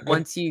like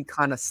once you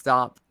kind of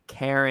stop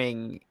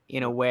caring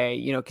in a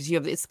way, because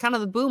it's kind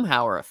of the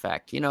Boomhauer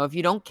effect. If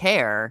you don't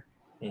care,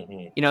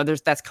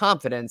 that's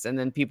confidence, and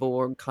then people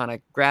will kind of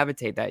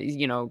gravitate that,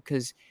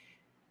 because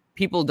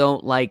people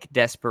don't like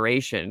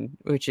desperation,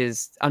 which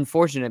is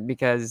unfortunate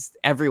because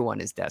everyone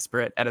is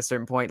desperate at a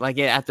certain point. Like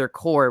at their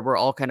core, we're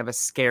all kind of a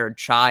scared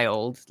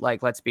child.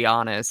 Like, let's be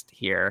honest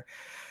here.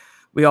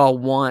 We all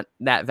want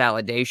that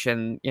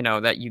validation,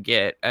 that you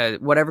get.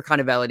 Whatever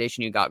kind of validation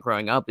you got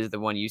growing up is the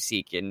one you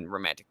seek in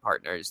romantic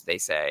partners, they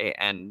say.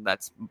 And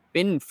that's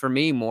been, for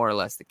me, more or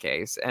less the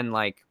case. And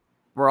like,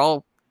 we're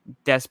all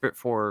desperate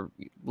for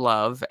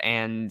love,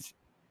 and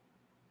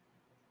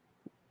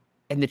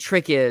the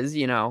trick is,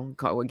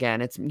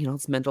 again,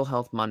 it's Mental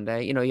Health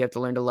Monday. You have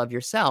to learn to love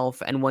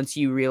yourself. And once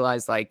you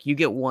realize, like, you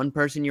get one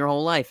person your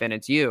whole life and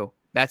it's you,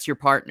 that's your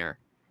partner.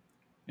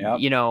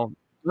 Yeah.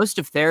 Most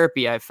of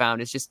therapy I've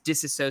found is just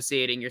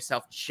disassociating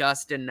yourself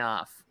just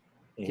enough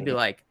to be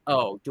like,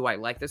 oh, do I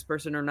like this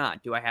person or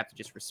not? Do I have to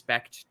just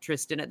respect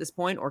Tristan at this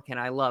point, or can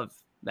I love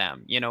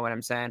them? You know what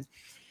I'm saying?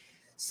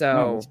 So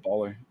no, that's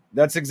baller.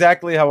 That's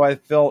exactly how I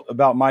felt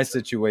about my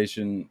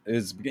situation.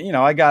 Is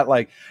I got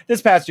like this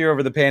past year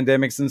over the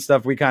pandemics and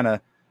stuff. We kind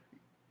of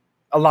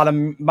a lot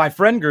of my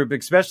friend group,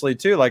 especially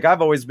too. Like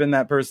I've always been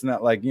that person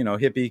that like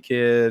hippie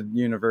kid,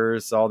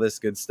 universe, all this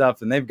good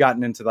stuff, and they've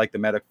gotten into like the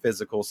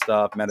metaphysical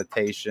stuff,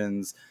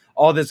 meditations,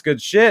 all this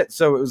good shit.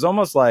 So it was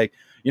almost like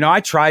I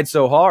tried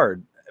so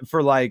hard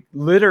for like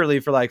literally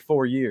for like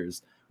 4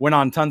 years. Went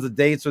on tons of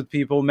dates with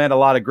people, met a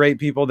lot of great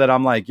people that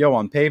I'm like, yo,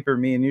 on paper,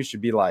 me and you should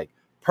be like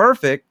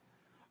perfect,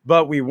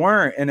 but we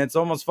weren't. And it's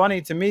almost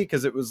funny to me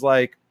because it was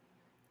like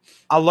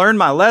I learned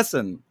my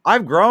lesson.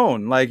 I've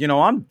grown. Like,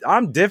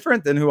 I'm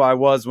different than who I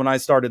was when I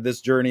started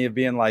this journey of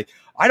being like,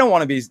 I don't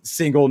want to be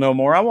single no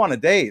more. I want to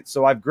date.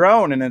 So I've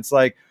grown. And it's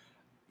like,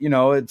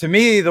 to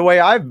me, the way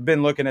I've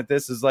been looking at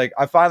this is like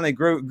I finally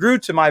grew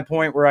to my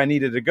point where I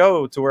needed to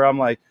go to where I'm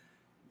like,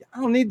 I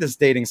don't need this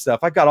dating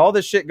stuff. I got all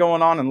this shit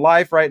going on in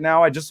life right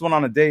now. I just went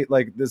on a date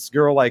like this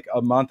girl like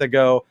a month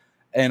ago,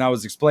 and I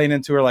was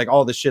explaining to her like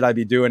all the shit I'd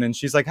be doing, and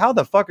she's like, how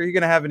the fuck are you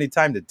gonna have any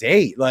time to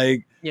date?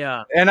 Like,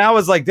 yeah. And I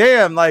was like,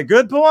 damn, like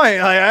good point.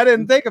 Like I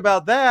didn't think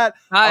about that.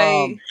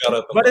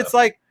 But it's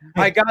like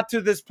I got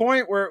to this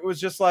point where it was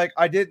just like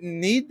I didn't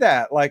need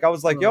that. Like I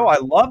was like, yo, I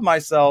love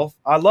myself.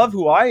 I love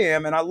who I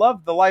am, and I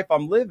love the life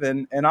I'm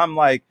living. And I'm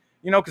like,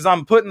 because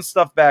I'm putting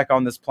stuff back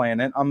on this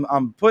planet.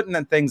 I'm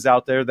putting things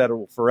out there that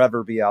will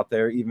forever be out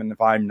there, even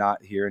if I'm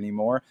not here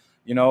anymore.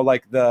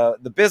 Like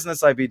the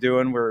business I be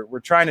doing,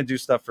 we're trying to do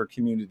stuff for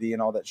community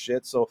and all that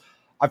shit. So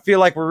I feel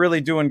like we're really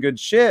doing good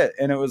shit.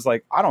 And it was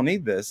like, I don't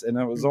need this. And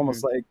it was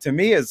almost like, to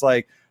me, it's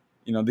like,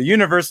 the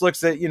universe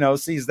looks at,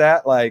 sees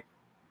that like,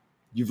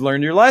 you've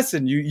learned your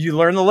lesson. You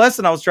learned the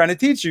lesson I was trying to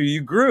teach you.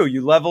 You grew,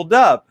 you leveled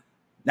up.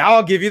 Now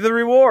I'll give you the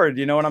reward.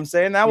 You know what I'm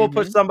saying? Now we'll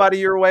push somebody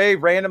your way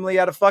randomly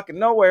out of fucking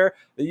nowhere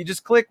that you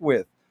just click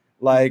with.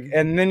 Like,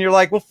 and then you're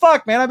like, well,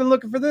 fuck, man, I've been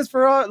looking for this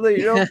for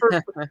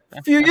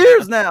a few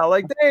years now.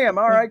 Like, damn,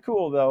 all right,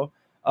 cool though.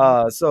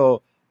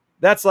 So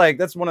that's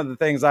one of the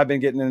things I've been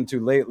getting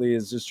into lately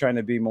is just trying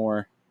to be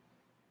more,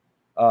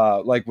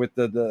 like with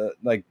the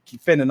like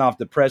fending off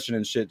depression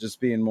and shit,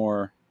 just being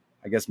more,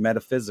 I guess,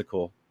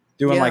 metaphysical,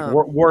 doing like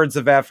words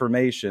of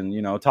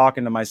affirmation,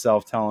 talking to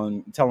myself,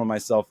 telling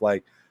myself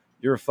like,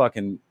 you're a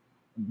fucking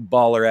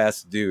baller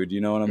ass dude. You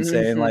know what I'm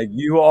saying? Like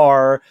you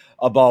are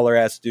a baller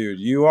ass dude.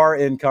 You are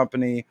in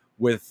company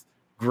with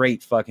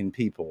great fucking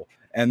people,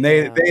 and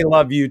they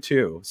love you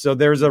too. So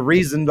there's a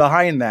reason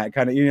behind that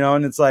kind of,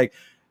 and it's like,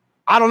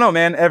 I don't know,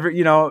 man.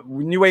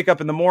 When you wake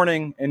up in the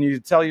morning and you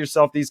tell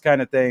yourself these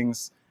kind of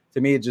things,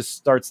 to me, it just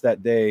starts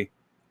that day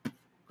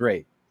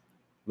great.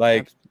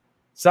 Like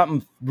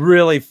something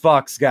really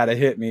fucks got to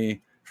hit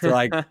me to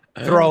like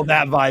throw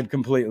that vibe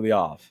completely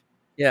off.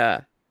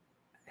 Yeah.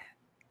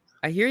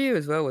 I hear you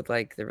as well with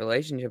like the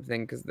relationship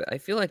thing, because I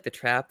feel like the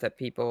trap that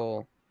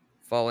people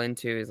fall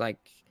into is like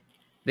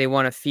they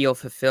want to feel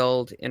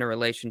fulfilled in a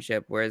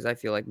relationship, whereas I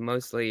feel like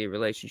mostly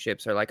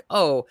relationships are like,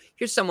 oh,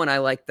 here's someone I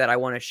like that I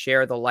want to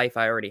share the life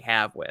I already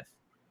have with,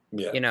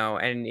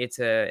 and it's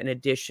an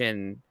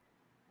addition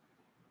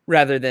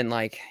rather than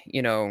like,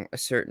 a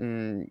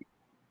certain,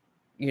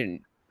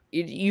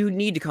 you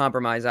need to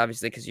compromise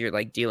obviously because you're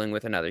like dealing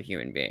with another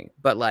human being,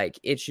 but like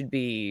it should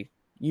be,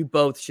 you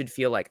both should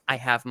feel like I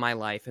have my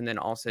life, and then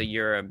also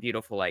you're a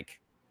beautiful like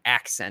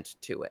accent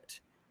to it,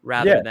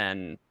 rather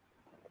than,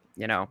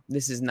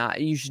 this is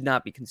not, you should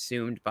not be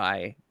consumed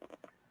by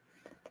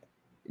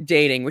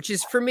dating, which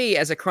is for me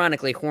as a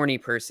chronically horny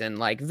person,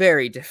 like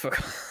very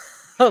difficult.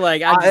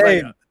 Like I'm just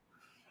like,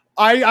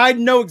 I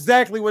know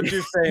exactly what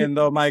you're saying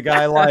though, my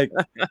guy. Like,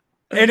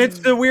 and it's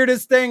the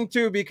weirdest thing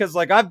too, because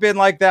like I've been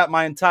like that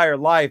my entire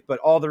life, but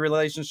all the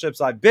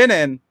relationships I've been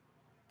in,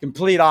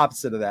 complete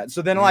opposite of that.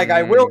 So then like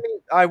I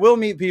will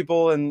meet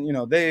people, and you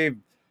know, they've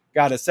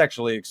got to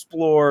sexually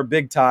explore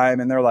big time,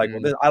 and they're like,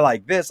 well, I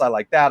like this, I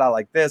like that, I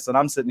like this, and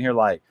I'm sitting here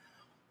like,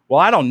 well,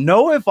 I don't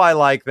know if I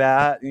like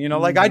that, you know,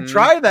 like I'd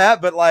try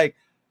that, but like,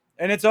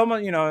 and it's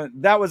almost, you know,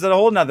 that was a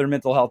whole nother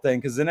mental health thing,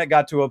 because then it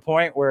got to a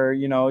point where,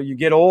 you know, you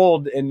get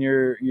old and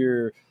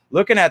you're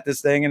looking at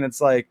this thing, and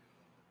it's like,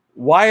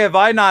 why have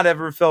I not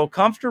ever felt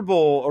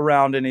comfortable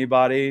around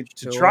anybody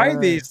to try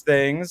these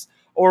things?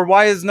 Or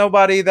why has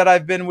nobody that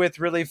I've been with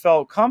really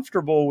felt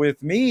comfortable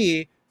with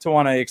me to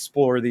want to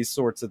explore these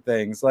sorts of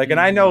things? Like, and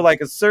I know like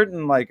a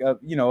certain, like,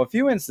 you know, a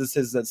few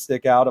instances that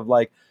stick out of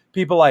like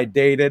people I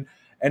dated.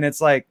 And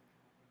it's like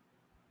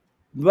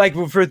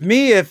for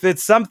me, if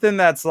it's something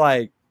that's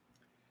like,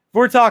 if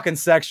we're talking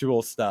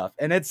sexual stuff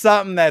and it's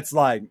something that's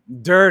like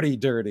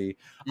dirty,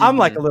 I'm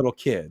like a little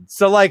kid.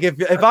 So like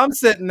if I'm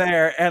sitting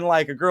there and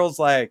like a girl's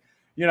like,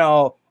 you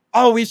know,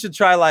 oh, we should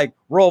try like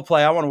role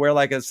play, I want to wear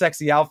like a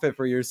sexy outfit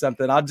for you or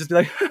something, I'll just be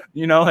like,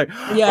 you know, like,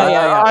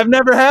 yeah. I've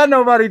never had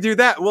nobody do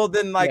that. Well,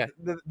 then like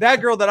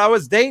that girl that I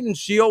was dating,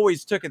 she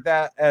always took it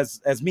that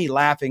as me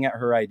laughing at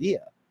her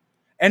idea.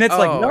 And it's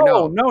like,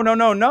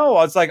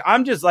 no. It's like,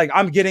 I'm just like,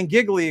 I'm getting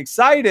giggly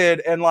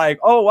excited and like,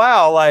 oh,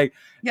 wow. Like,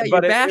 yeah,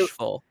 but you're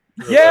bashful.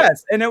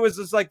 Yes. And it was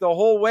just like the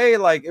whole way,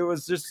 like it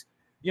was just,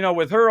 you know,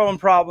 with her own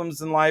problems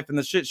in life and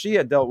the shit she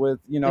had dealt with,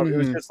 you know, it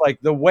was just like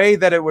the way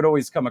that it would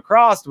always come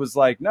across was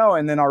like, no.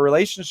 And then our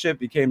relationship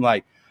became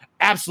like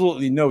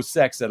absolutely no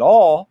sex at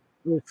all.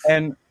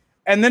 And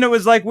then it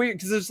was like weird,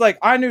 because it's like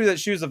I knew that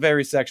she was a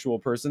very sexual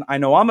person. I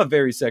know I'm a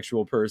very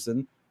sexual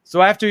person.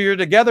 So after you're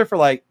together for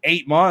like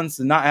 8 months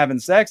and not having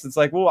sex, it's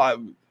like, well,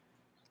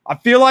 I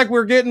feel like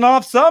we're getting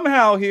off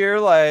somehow here.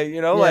 Like,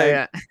 you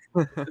know,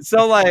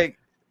 so like,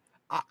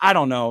 I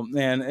don't know,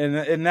 man.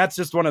 And that's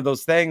just one of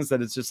those things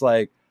that it's just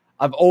like,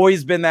 I've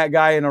always been that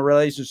guy in a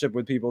relationship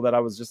with people that I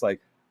was just like,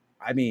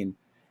 I mean,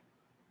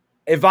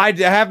 if I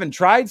haven't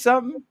tried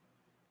something,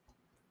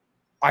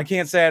 I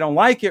can't say I don't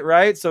like it.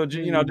 Right. So,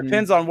 you know, it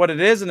depends on what it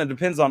is. And it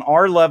depends on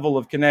our level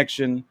of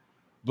connection.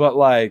 But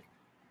like,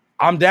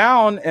 I'm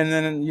down. And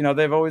then, you know,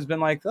 they've always been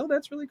like, oh,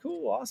 that's really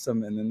cool.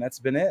 Awesome. And then that's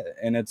been it.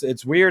 And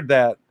it's weird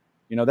that,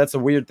 you know, that's a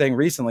weird thing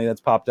recently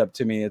that's popped up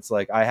to me. It's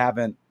like, I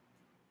haven't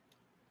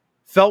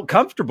felt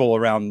comfortable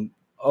around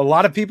a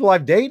lot of people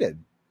I've dated.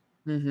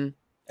 And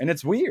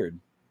it's weird.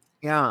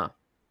 Yeah.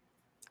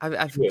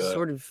 I've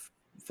sort of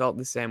felt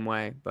the same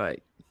way, but.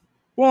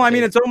 Well, I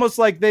mean, it's almost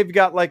like they've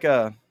got like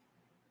an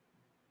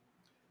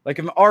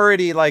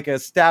already like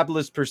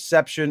established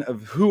perception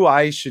of who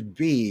I should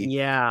be.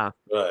 Yeah.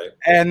 Right.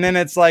 And then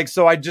it's like,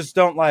 so I just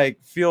don't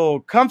like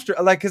feel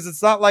comfortable, like, cause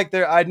it's not like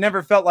I'd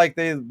never felt like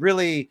they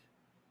really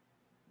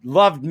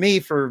loved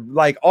me for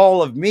like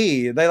all of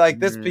me. They like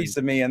this piece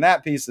of me and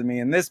that piece of me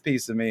and this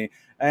piece of me.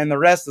 And the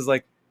rest is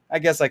like, I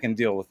guess I can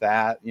deal with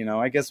that. You know,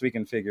 I guess we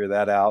can figure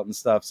that out and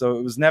stuff. So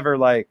it was never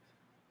like,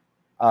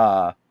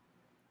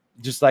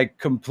 just like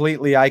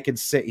completely, I could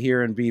sit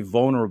here and be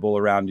vulnerable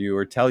around you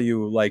or tell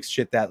you like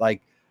shit that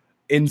like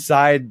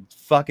inside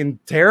fucking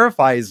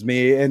terrifies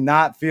me and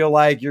not feel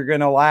like you're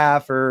going to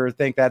laugh or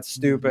think that's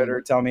stupid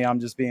or tell me I'm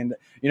just being,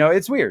 you know,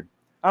 it's weird.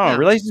 I don't know.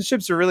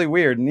 Relationships are really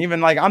weird. And even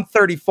like I'm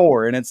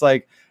 34 and it's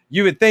like,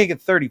 you would think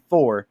at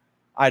 34,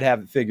 I'd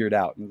have it figured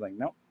out. And it's like,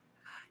 no.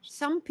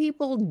 Some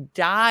people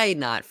die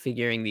not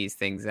figuring these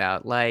things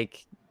out.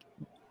 Like,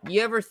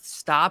 you ever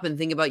stop and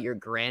think about your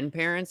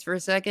grandparents for a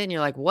second? You're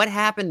like, what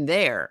happened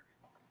there?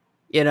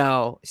 You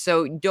know,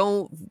 so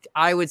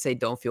I would say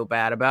don't feel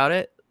bad about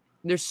it.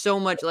 There's so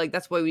much, like,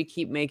 that's why we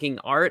keep making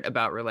art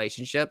about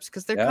relationships,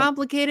 because they're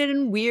complicated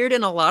and weird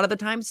and a lot of the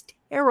times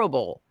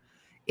terrible.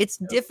 It's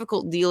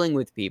difficult dealing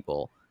with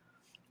people.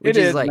 Which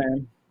is like,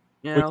 man.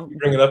 You know,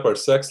 bringing up our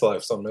sex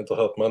lives on Mental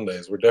Health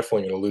Mondays, we're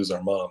definitely going to lose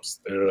our moms.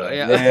 They're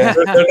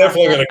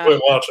definitely going to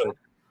quit watching.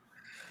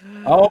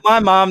 Oh, my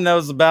mom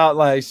knows about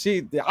like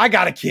I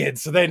got a kid,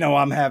 so they know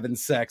I'm having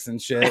sex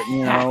and shit.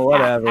 You know,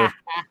 whatever.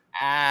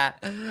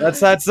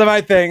 That's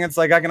my thing. It's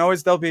like I can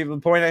always tell people,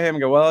 point at him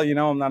and go, well, you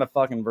know, I'm not a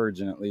fucking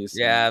virgin at least.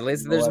 Yeah, at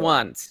least there's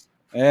one.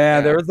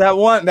 Yeah, there was that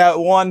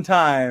one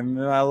time.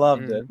 And I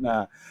loved it.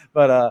 Nah,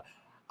 but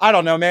I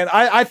don't know, man.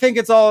 I think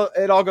it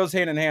all goes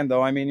hand in hand,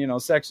 though. I mean, you know,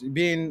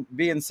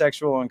 being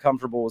sexual and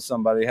comfortable with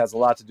somebody has a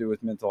lot to do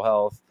with mental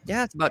health.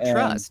 Yeah, it's about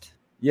trust.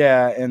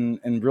 Yeah,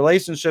 and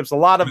relationships, a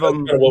lot of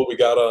them. Kind of what we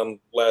got on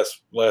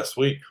last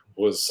week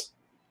was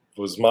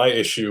my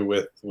issue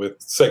with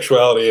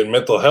sexuality and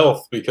mental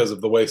health, because of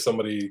the way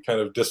somebody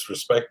kind of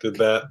disrespected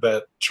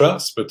that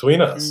trust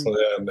between us,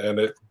 and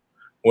it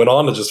went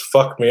on to just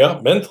fuck me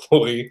up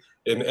mentally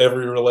in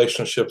every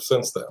relationship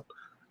since then.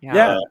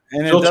 Yeah,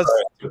 and still trying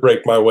to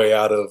break my way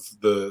out of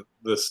the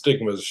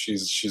stigmas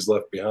she's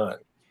left behind.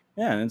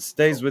 Yeah, and it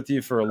stays with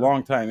you for a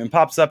long time and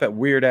pops up at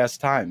weird ass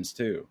times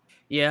too.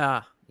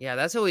 Yeah. Yeah,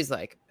 that's always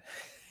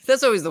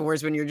the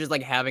worst when you're just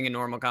like having a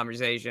normal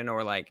conversation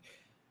or like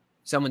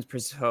someone's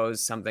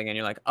proposed something and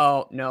you're like,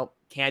 oh, no,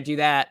 can't do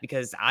that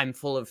because I'm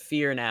full of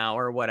fear now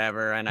or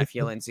whatever. And I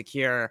feel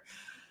insecure.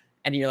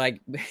 And you're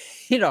like,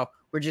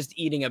 we're just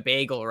eating a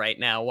bagel right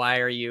now. Why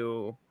are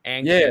you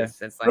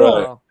anxious? It's like, Right.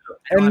 well,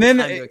 I don't And have then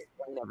time to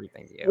explain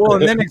everything to you. well,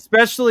 and then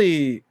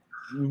especially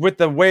with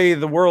the way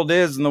the world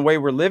is and the way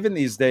we're living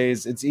these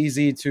days, it's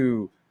easy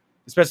to,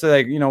 especially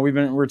like,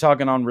 we're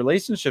talking on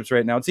relationships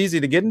right now. It's easy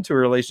to get into a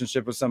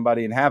relationship with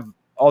somebody and have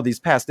all these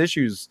past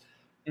issues.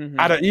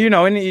 I don't,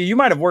 and you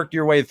might have worked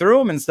your way through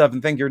them and stuff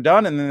and think you're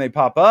done. And then they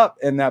pop up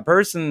and that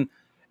person,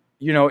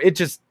 it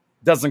just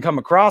doesn't come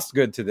across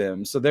good to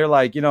them. So they're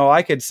like,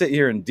 I could sit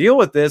here and deal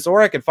with this,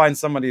 or I could find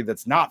somebody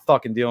that's not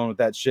fucking dealing with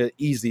that shit,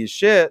 easy as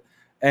shit,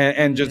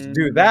 and just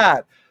do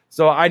that.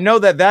 So I know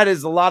that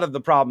is a lot of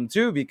the problem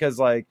too, because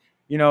like,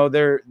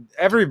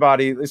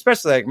 everybody,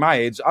 especially like my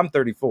age, I'm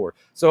 34.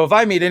 So if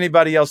I meet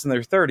anybody else in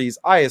their 30s,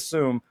 I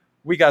assume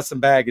we got some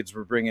baggage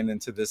we're bringing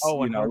into this,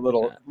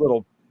 100%.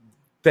 little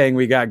thing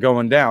we got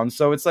going down.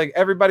 So it's like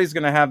everybody's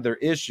going to have their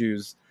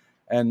issues.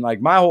 And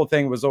like my whole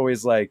thing was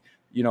always like,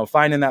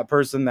 finding that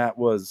person that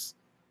was,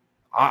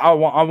 I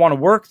want to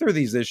work through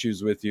these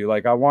issues with you.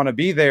 Like I want to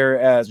be there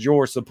as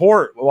your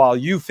support while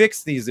you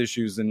fix these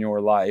issues in your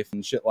life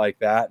and shit like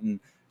that. And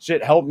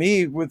shit help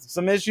me with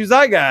some issues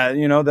I got,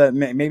 that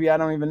maybe I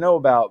don't even know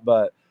about.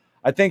 But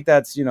I think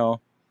that's,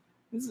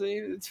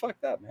 it's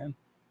fucked up, man.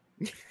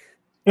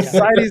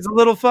 Society's a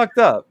little fucked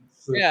up.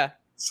 Yeah.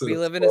 We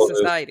live in a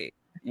society.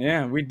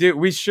 Yeah, we do.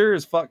 We sure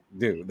as fuck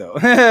do, though.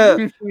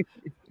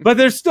 But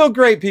there's still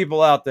great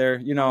people out there,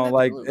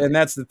 like, and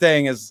that's the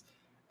thing is,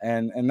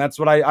 and that's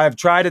what I've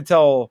tried to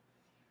tell.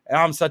 And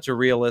I'm such a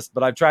realist,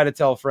 but I've tried to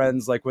tell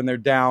friends, like when they're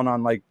down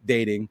on like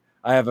dating.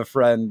 I have a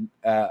friend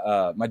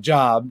at my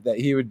job that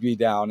he would be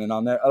down and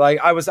on there. Like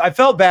I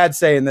felt bad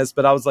saying this,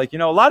 but I was like,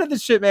 a lot of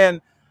this shit,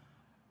 man,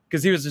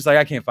 because he was just like,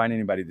 I can't find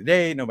anybody to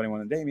date. Nobody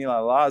want to date me. La,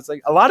 la, la. It's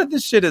like a lot of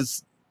this shit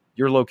is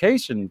your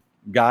location,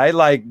 guy.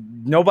 Like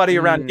nobody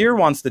around here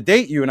wants to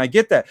date you. And I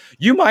get that.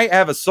 You might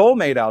have a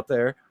soulmate out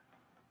there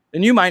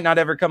and you might not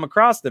ever come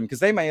across them because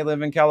they may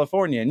live in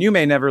California and you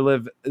may never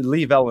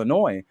leave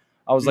Illinois.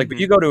 I was like, but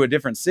you go to a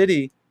different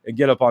city and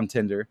get up on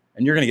Tinder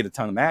and you're going to get a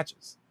ton of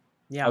matches.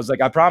 Yeah. I was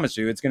like, I promise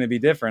you, it's going to be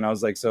different. I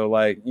was like, so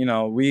like,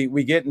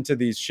 we get into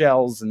these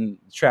shells and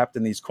trapped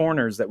in these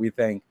corners that we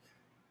think,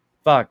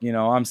 fuck,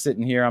 I'm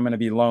sitting here, I'm going to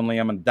be lonely.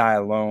 I'm going to die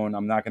alone.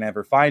 I'm not going to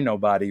ever find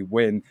nobody,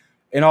 when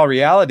in all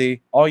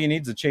reality, all you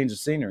need is a change of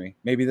scenery.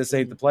 Maybe this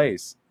ain't the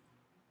place.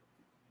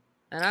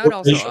 And I would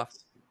also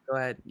go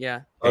ahead.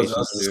 Yeah. I was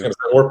just going to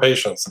say more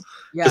patience.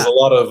 Because a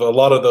lot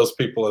of those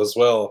people as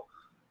well,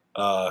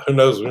 who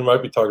knows, we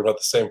might be talking about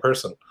the same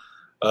person.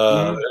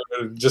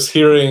 Just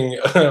hearing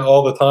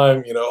all the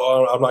time,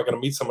 oh, I'm not going to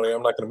meet somebody.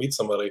 I'm not going to meet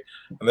somebody.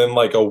 And then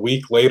like a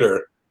week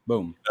later,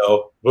 boom,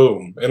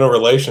 boom, in a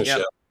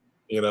relationship,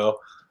 Well,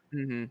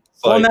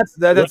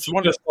 that's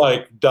one just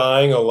like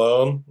dying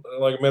alone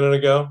like a minute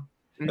ago.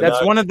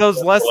 That's one of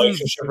those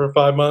lessons for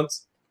 5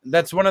 months.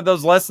 That's one of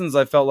those lessons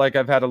I felt like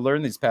I've had to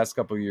learn these past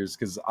couple of years,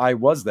 because I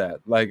was that.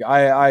 Like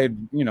I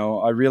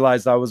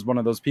realized I was one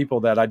of those people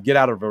that I'd get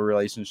out of a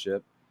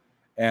relationship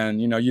and,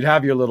 you'd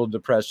have your little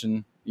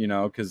depression,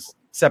 because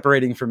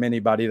separating from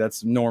anybody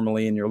that's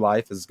normally in your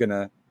life is going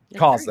to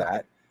cause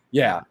that.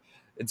 Yeah.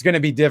 It's going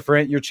to be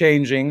different. You're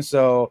changing.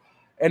 So,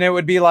 and it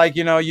would be like,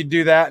 you'd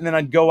do that. And then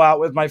I'd go out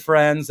with my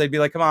friends. They'd be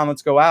like, come on,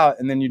 let's go out.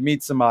 And then you'd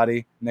meet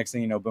somebody. Next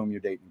thing you know, boom,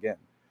 you're dating again.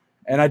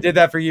 And I did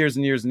that for years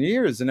and years and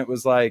years. And it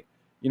was like,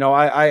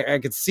 I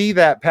could see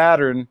that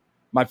pattern.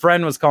 My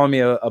friend was calling me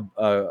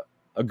a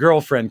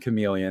girlfriend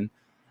chameleon,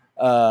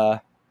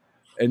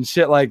 and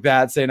shit like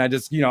that, saying I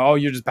just, oh,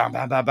 you're just bam,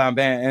 bam, bam, bam,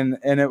 bam.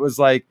 And it was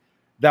like,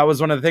 that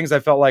was one of the things I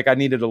felt like I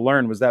needed to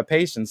learn, was that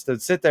patience to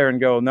sit there and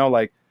go, no,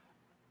 like,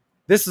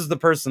 this is the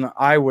person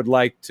I would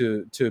like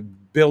to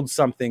build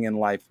something in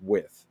life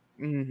with.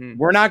 Mm-hmm.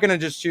 We're not going to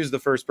just choose the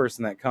first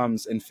person that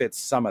comes and fits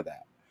some of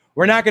that.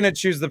 We're not going to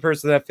choose the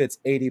person that fits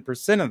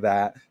 80% of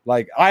that.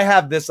 Like, I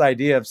have this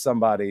idea of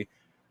somebody.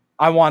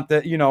 I want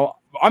that,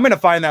 I'm going to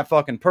find that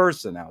fucking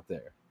person out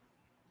there.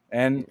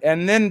 And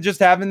then just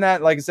having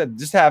that, like I said,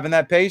 just having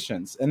that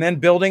patience, and then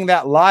building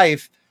that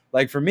life.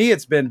 Like for me,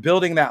 it's been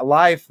building that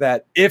life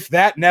that if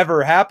that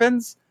never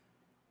happens,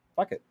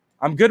 fuck it,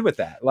 I'm good with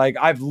that. Like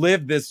I've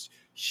lived this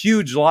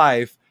huge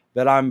life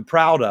that I'm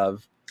proud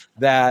of,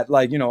 that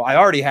like, I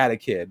already had a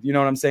kid, you know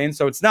what I'm saying?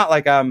 So it's not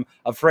like I'm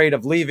afraid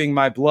of leaving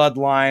my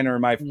bloodline or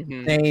my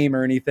name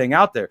or anything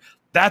out there.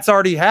 That's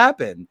already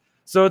happened.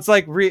 So it's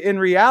like in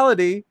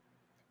reality,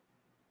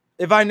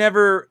 if I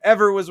never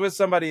ever was with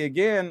somebody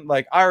again,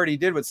 like I already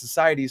did what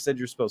society said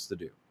you're supposed to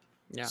do.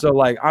 Yeah. So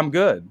like, I'm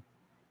good.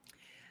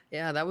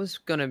 Yeah, that was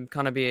going to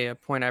kind of be a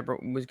point I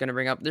was going to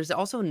bring up. There's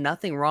also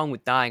nothing wrong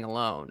with dying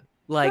alone.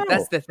 Like,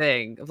 that's the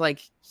thing.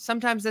 Like,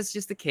 sometimes that's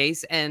just the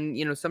case. And,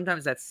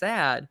 sometimes that's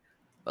sad.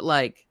 But,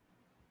 like,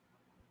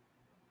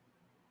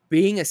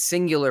 being a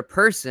singular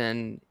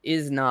person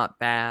is not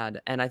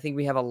bad. And I think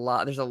there's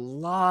a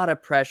lot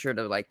of pressure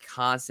to like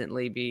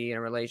constantly be in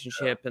a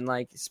relationship, and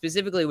like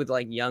specifically with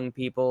like young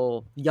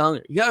people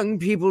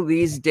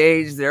these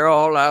days, they're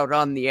all out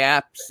on the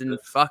apps and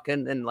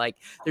fucking, and like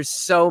there's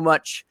so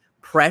much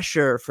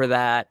pressure for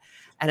that.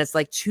 And it's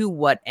like, to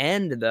what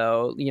end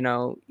though?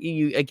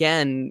 You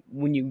again,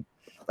 when you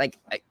like,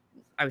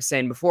 I was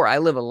saying before, I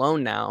live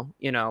alone now,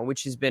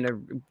 which has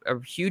been a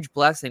huge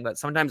blessing. But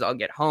sometimes I'll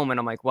get home and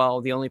I'm like, well,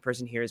 the only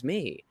person here is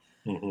me.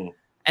 Mm-hmm.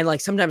 And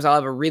like sometimes I'll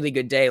have a really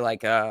good day,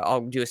 like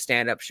I'll do a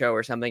stand-up show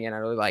or something, and I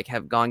really like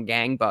have gone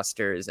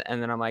gangbusters. And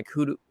then I'm like,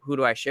 who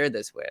do I share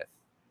this with?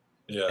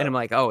 Yeah. And I'm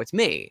like, oh, it's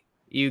me.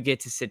 You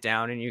get to sit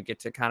down and you get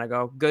to kind of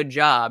go, good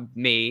job,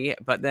 me.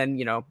 But then,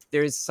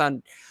 there's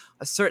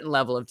a certain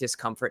level of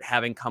discomfort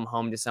having come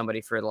home to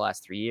somebody for the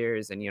last 3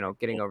 years and,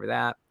 getting over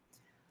that.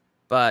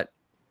 But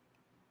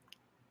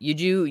you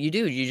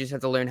just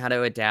have to learn how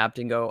to adapt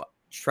and go,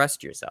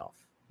 trust yourself.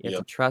 You have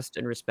to trust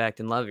and respect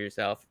and love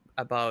yourself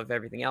above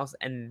everything else.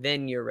 And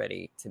then you're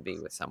ready to be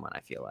with someone, I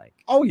feel like.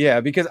 Oh yeah,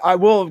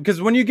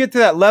 because when you get to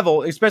that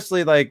level,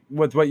 especially like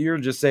with what you're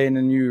just saying,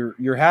 and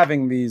you're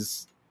having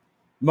these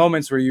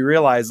moments where you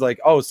realize like,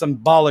 oh, some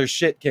baller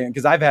shit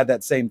because I've had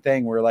that same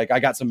thing where like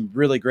I got some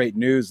really great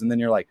news, and then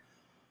you're like,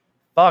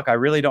 fuck, I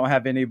really don't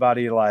have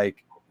anybody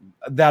like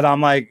that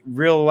I'm like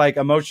real like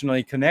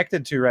emotionally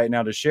connected to right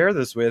now to share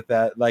this with,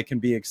 that like can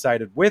be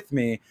excited with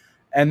me.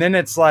 And then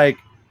it's like,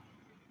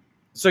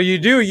 so you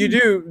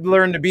do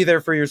learn to be there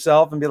for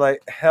yourself and be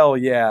like, hell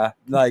yeah,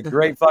 like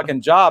great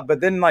fucking job. But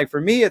then like for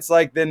me, it's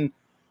like, then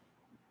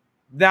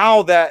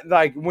now that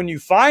like when you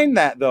find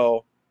that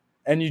though,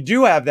 and you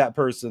do have that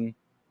person,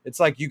 it's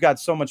like you got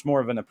so much more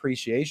of an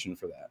appreciation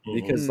for that,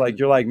 because like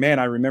you're like, man,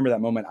 I remember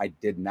that moment I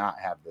did not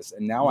have this,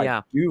 and now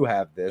I do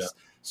have this,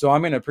 so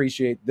I'm gonna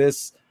appreciate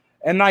this.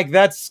 And like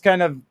that's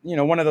kind of,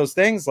 one of those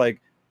things, like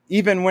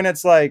even when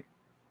it's like,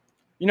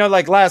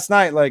 like last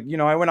night, like,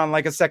 I went on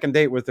like a second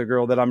date with a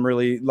girl that I'm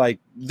really like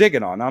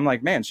digging on. I'm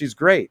like, man, she's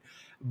great.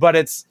 But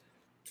it's,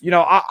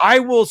 I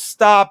will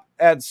stop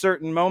at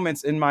certain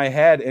moments in my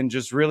head and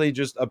just really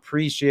just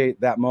appreciate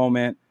that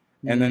moment.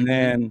 And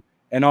then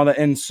and all that,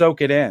 and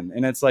soak it in.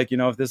 And it's like,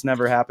 if this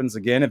never happens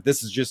again, if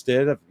this is just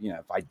it,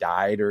 if I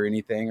died or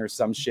anything or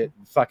some shit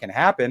fucking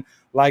happened,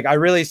 like I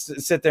really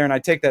sit there and I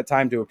take that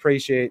time to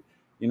appreciate,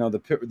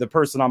 the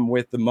person I'm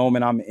with, the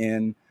moment I'm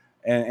in,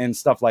 and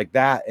stuff like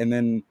that. And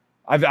then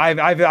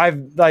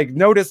I've like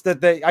noticed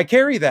that I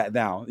carry that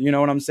now. You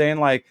know what I'm saying?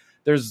 Like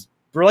there's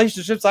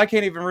relationships I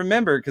can't even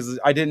remember because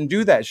I didn't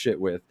do that shit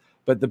with.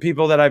 But the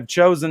people that I've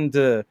chosen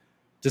to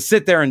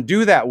sit there and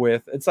do that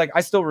with, it's like I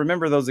still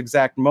remember those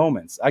exact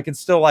moments. I can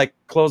still like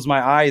close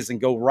my eyes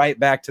and go right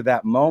back to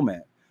that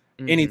moment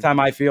anytime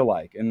I feel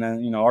like. And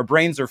then, our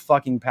brains are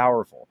fucking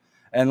powerful.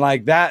 And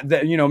like that,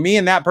 me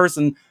and that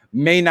person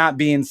may not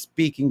be in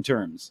speaking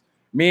terms.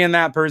 Me and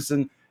that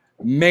person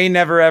may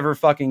never ever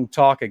fucking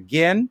talk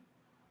again,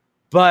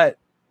 but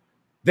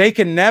they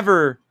can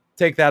never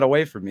take that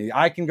away from me.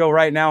 I can go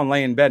right now and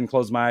lay in bed and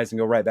close my eyes and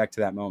go right back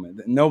to that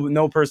moment.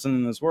 No person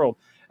in this world.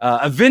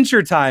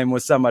 Adventure Time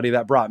was somebody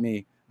that brought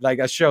me, like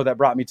a show that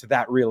brought me to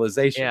that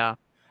realization. Yeah.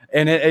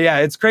 And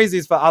it's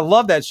crazy. I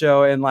love that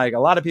show. And like a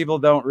lot of people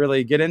don't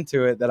really get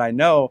into it that I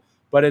know,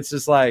 but it's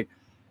just like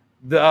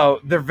their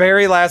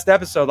very last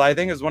episode, I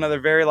think is one of their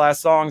very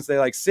last songs they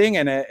like sing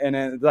in it. And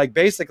it, like,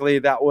 basically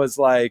that was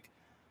like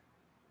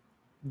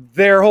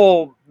their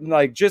whole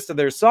like gist of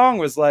their song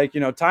was like,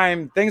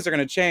 things are going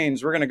to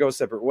change. We're going to go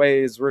separate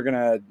ways. We're going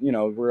to,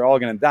 we're all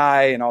going to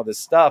die and all this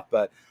stuff.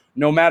 But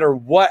no matter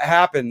what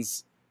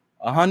happens,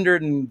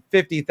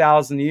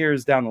 150,000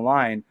 years down the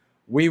line,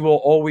 we will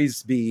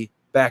always be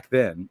back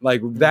then.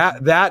 Like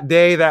that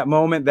day, that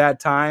moment, that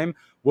time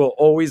will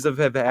always have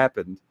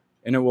happened,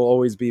 and it will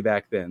always be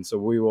back then. So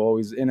we will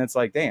always, and it's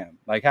like, damn,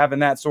 like having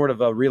that sort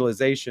of a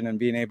realization and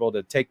being able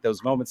to take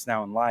those moments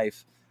now in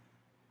life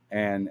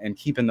and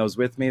keeping those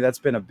with me, that's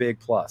been a big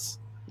plus.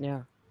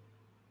 Yeah.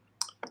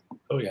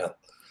 Oh yeah.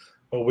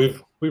 Well,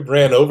 we've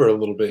ran over a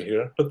little bit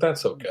here, but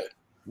that's okay.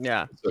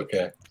 Yeah. It's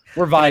okay.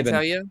 We're vibing. Can I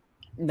tell you,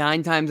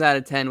 9 times out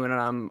of 10 when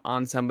I'm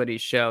on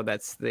somebody's show,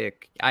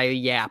 I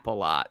yap a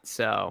lot.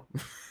 So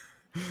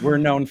we're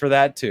known for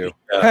that too.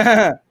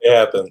 Yeah, it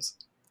happens.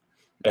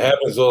 It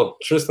happens. Well,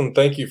 Tristan,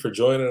 thank you for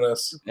joining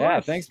us.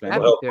 Yeah, thanks,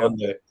 man.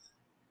 Monday.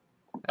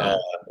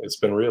 It's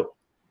been real.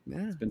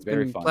 Yeah, it's been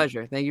very fun.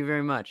 Pleasure. Thank you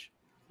very much.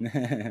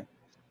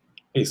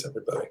 Peace,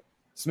 everybody.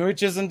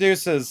 Smooches and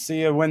deuces.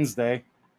 See you Wednesday.